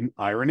in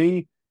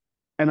irony.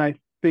 And I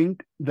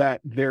think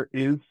that there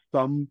is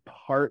some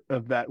part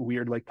of that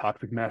weird, like,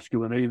 toxic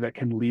masculinity that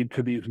can lead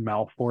to these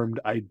malformed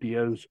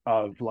ideas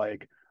of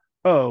like,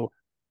 oh,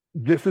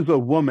 this is a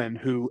woman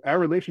who our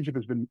relationship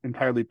has been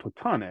entirely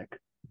platonic,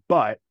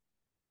 but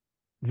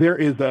there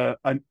is a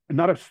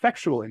not a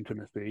sexual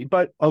intimacy,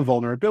 but a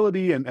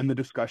vulnerability and the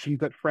discussions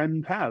that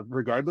friends have,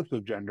 regardless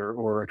of gender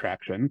or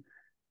attraction.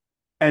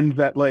 And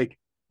that, like,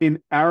 in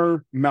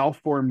our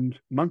malformed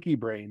monkey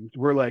brains,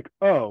 we're like,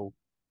 oh,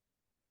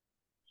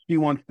 she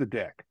wants the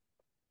dick.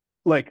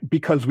 Like,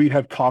 because we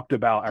have talked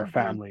about our Mhm.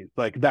 families.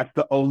 Like, that's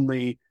the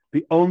only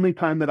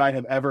time that I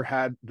have ever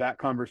had that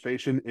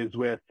conversation is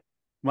with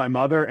my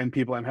mother and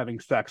people I'm having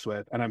sex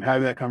with. And I'm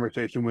having that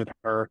conversation with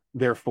her,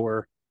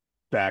 therefore,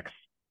 sex.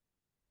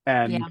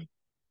 And Yeah.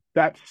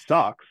 that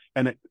sucks.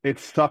 And it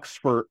sucks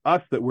for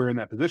us that we're in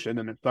that position.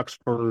 And it sucks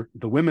for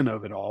the women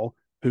of it all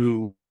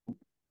who,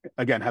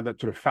 again, have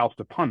that sort of Faust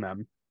upon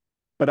them.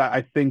 But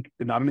I think,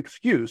 not an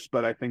excuse,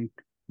 but I think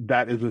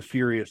that is a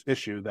serious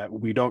issue that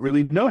we don't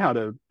really know how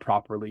to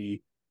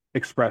properly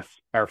express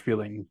our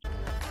feelings.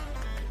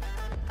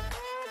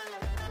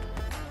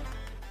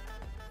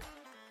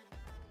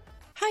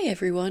 Hi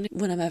everyone.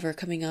 When I'm ever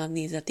coming on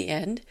these at the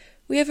end,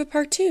 we have a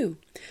part 2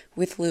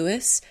 with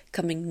Lewis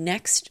coming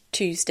next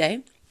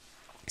Tuesday.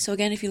 So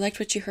again, if you liked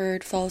what you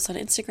heard, follow us on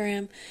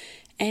Instagram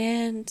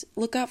and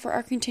look out for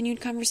our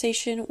continued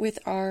conversation with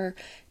our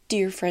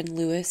dear friend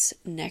Lewis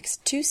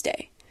next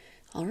Tuesday.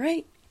 All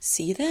right,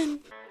 see you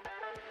then.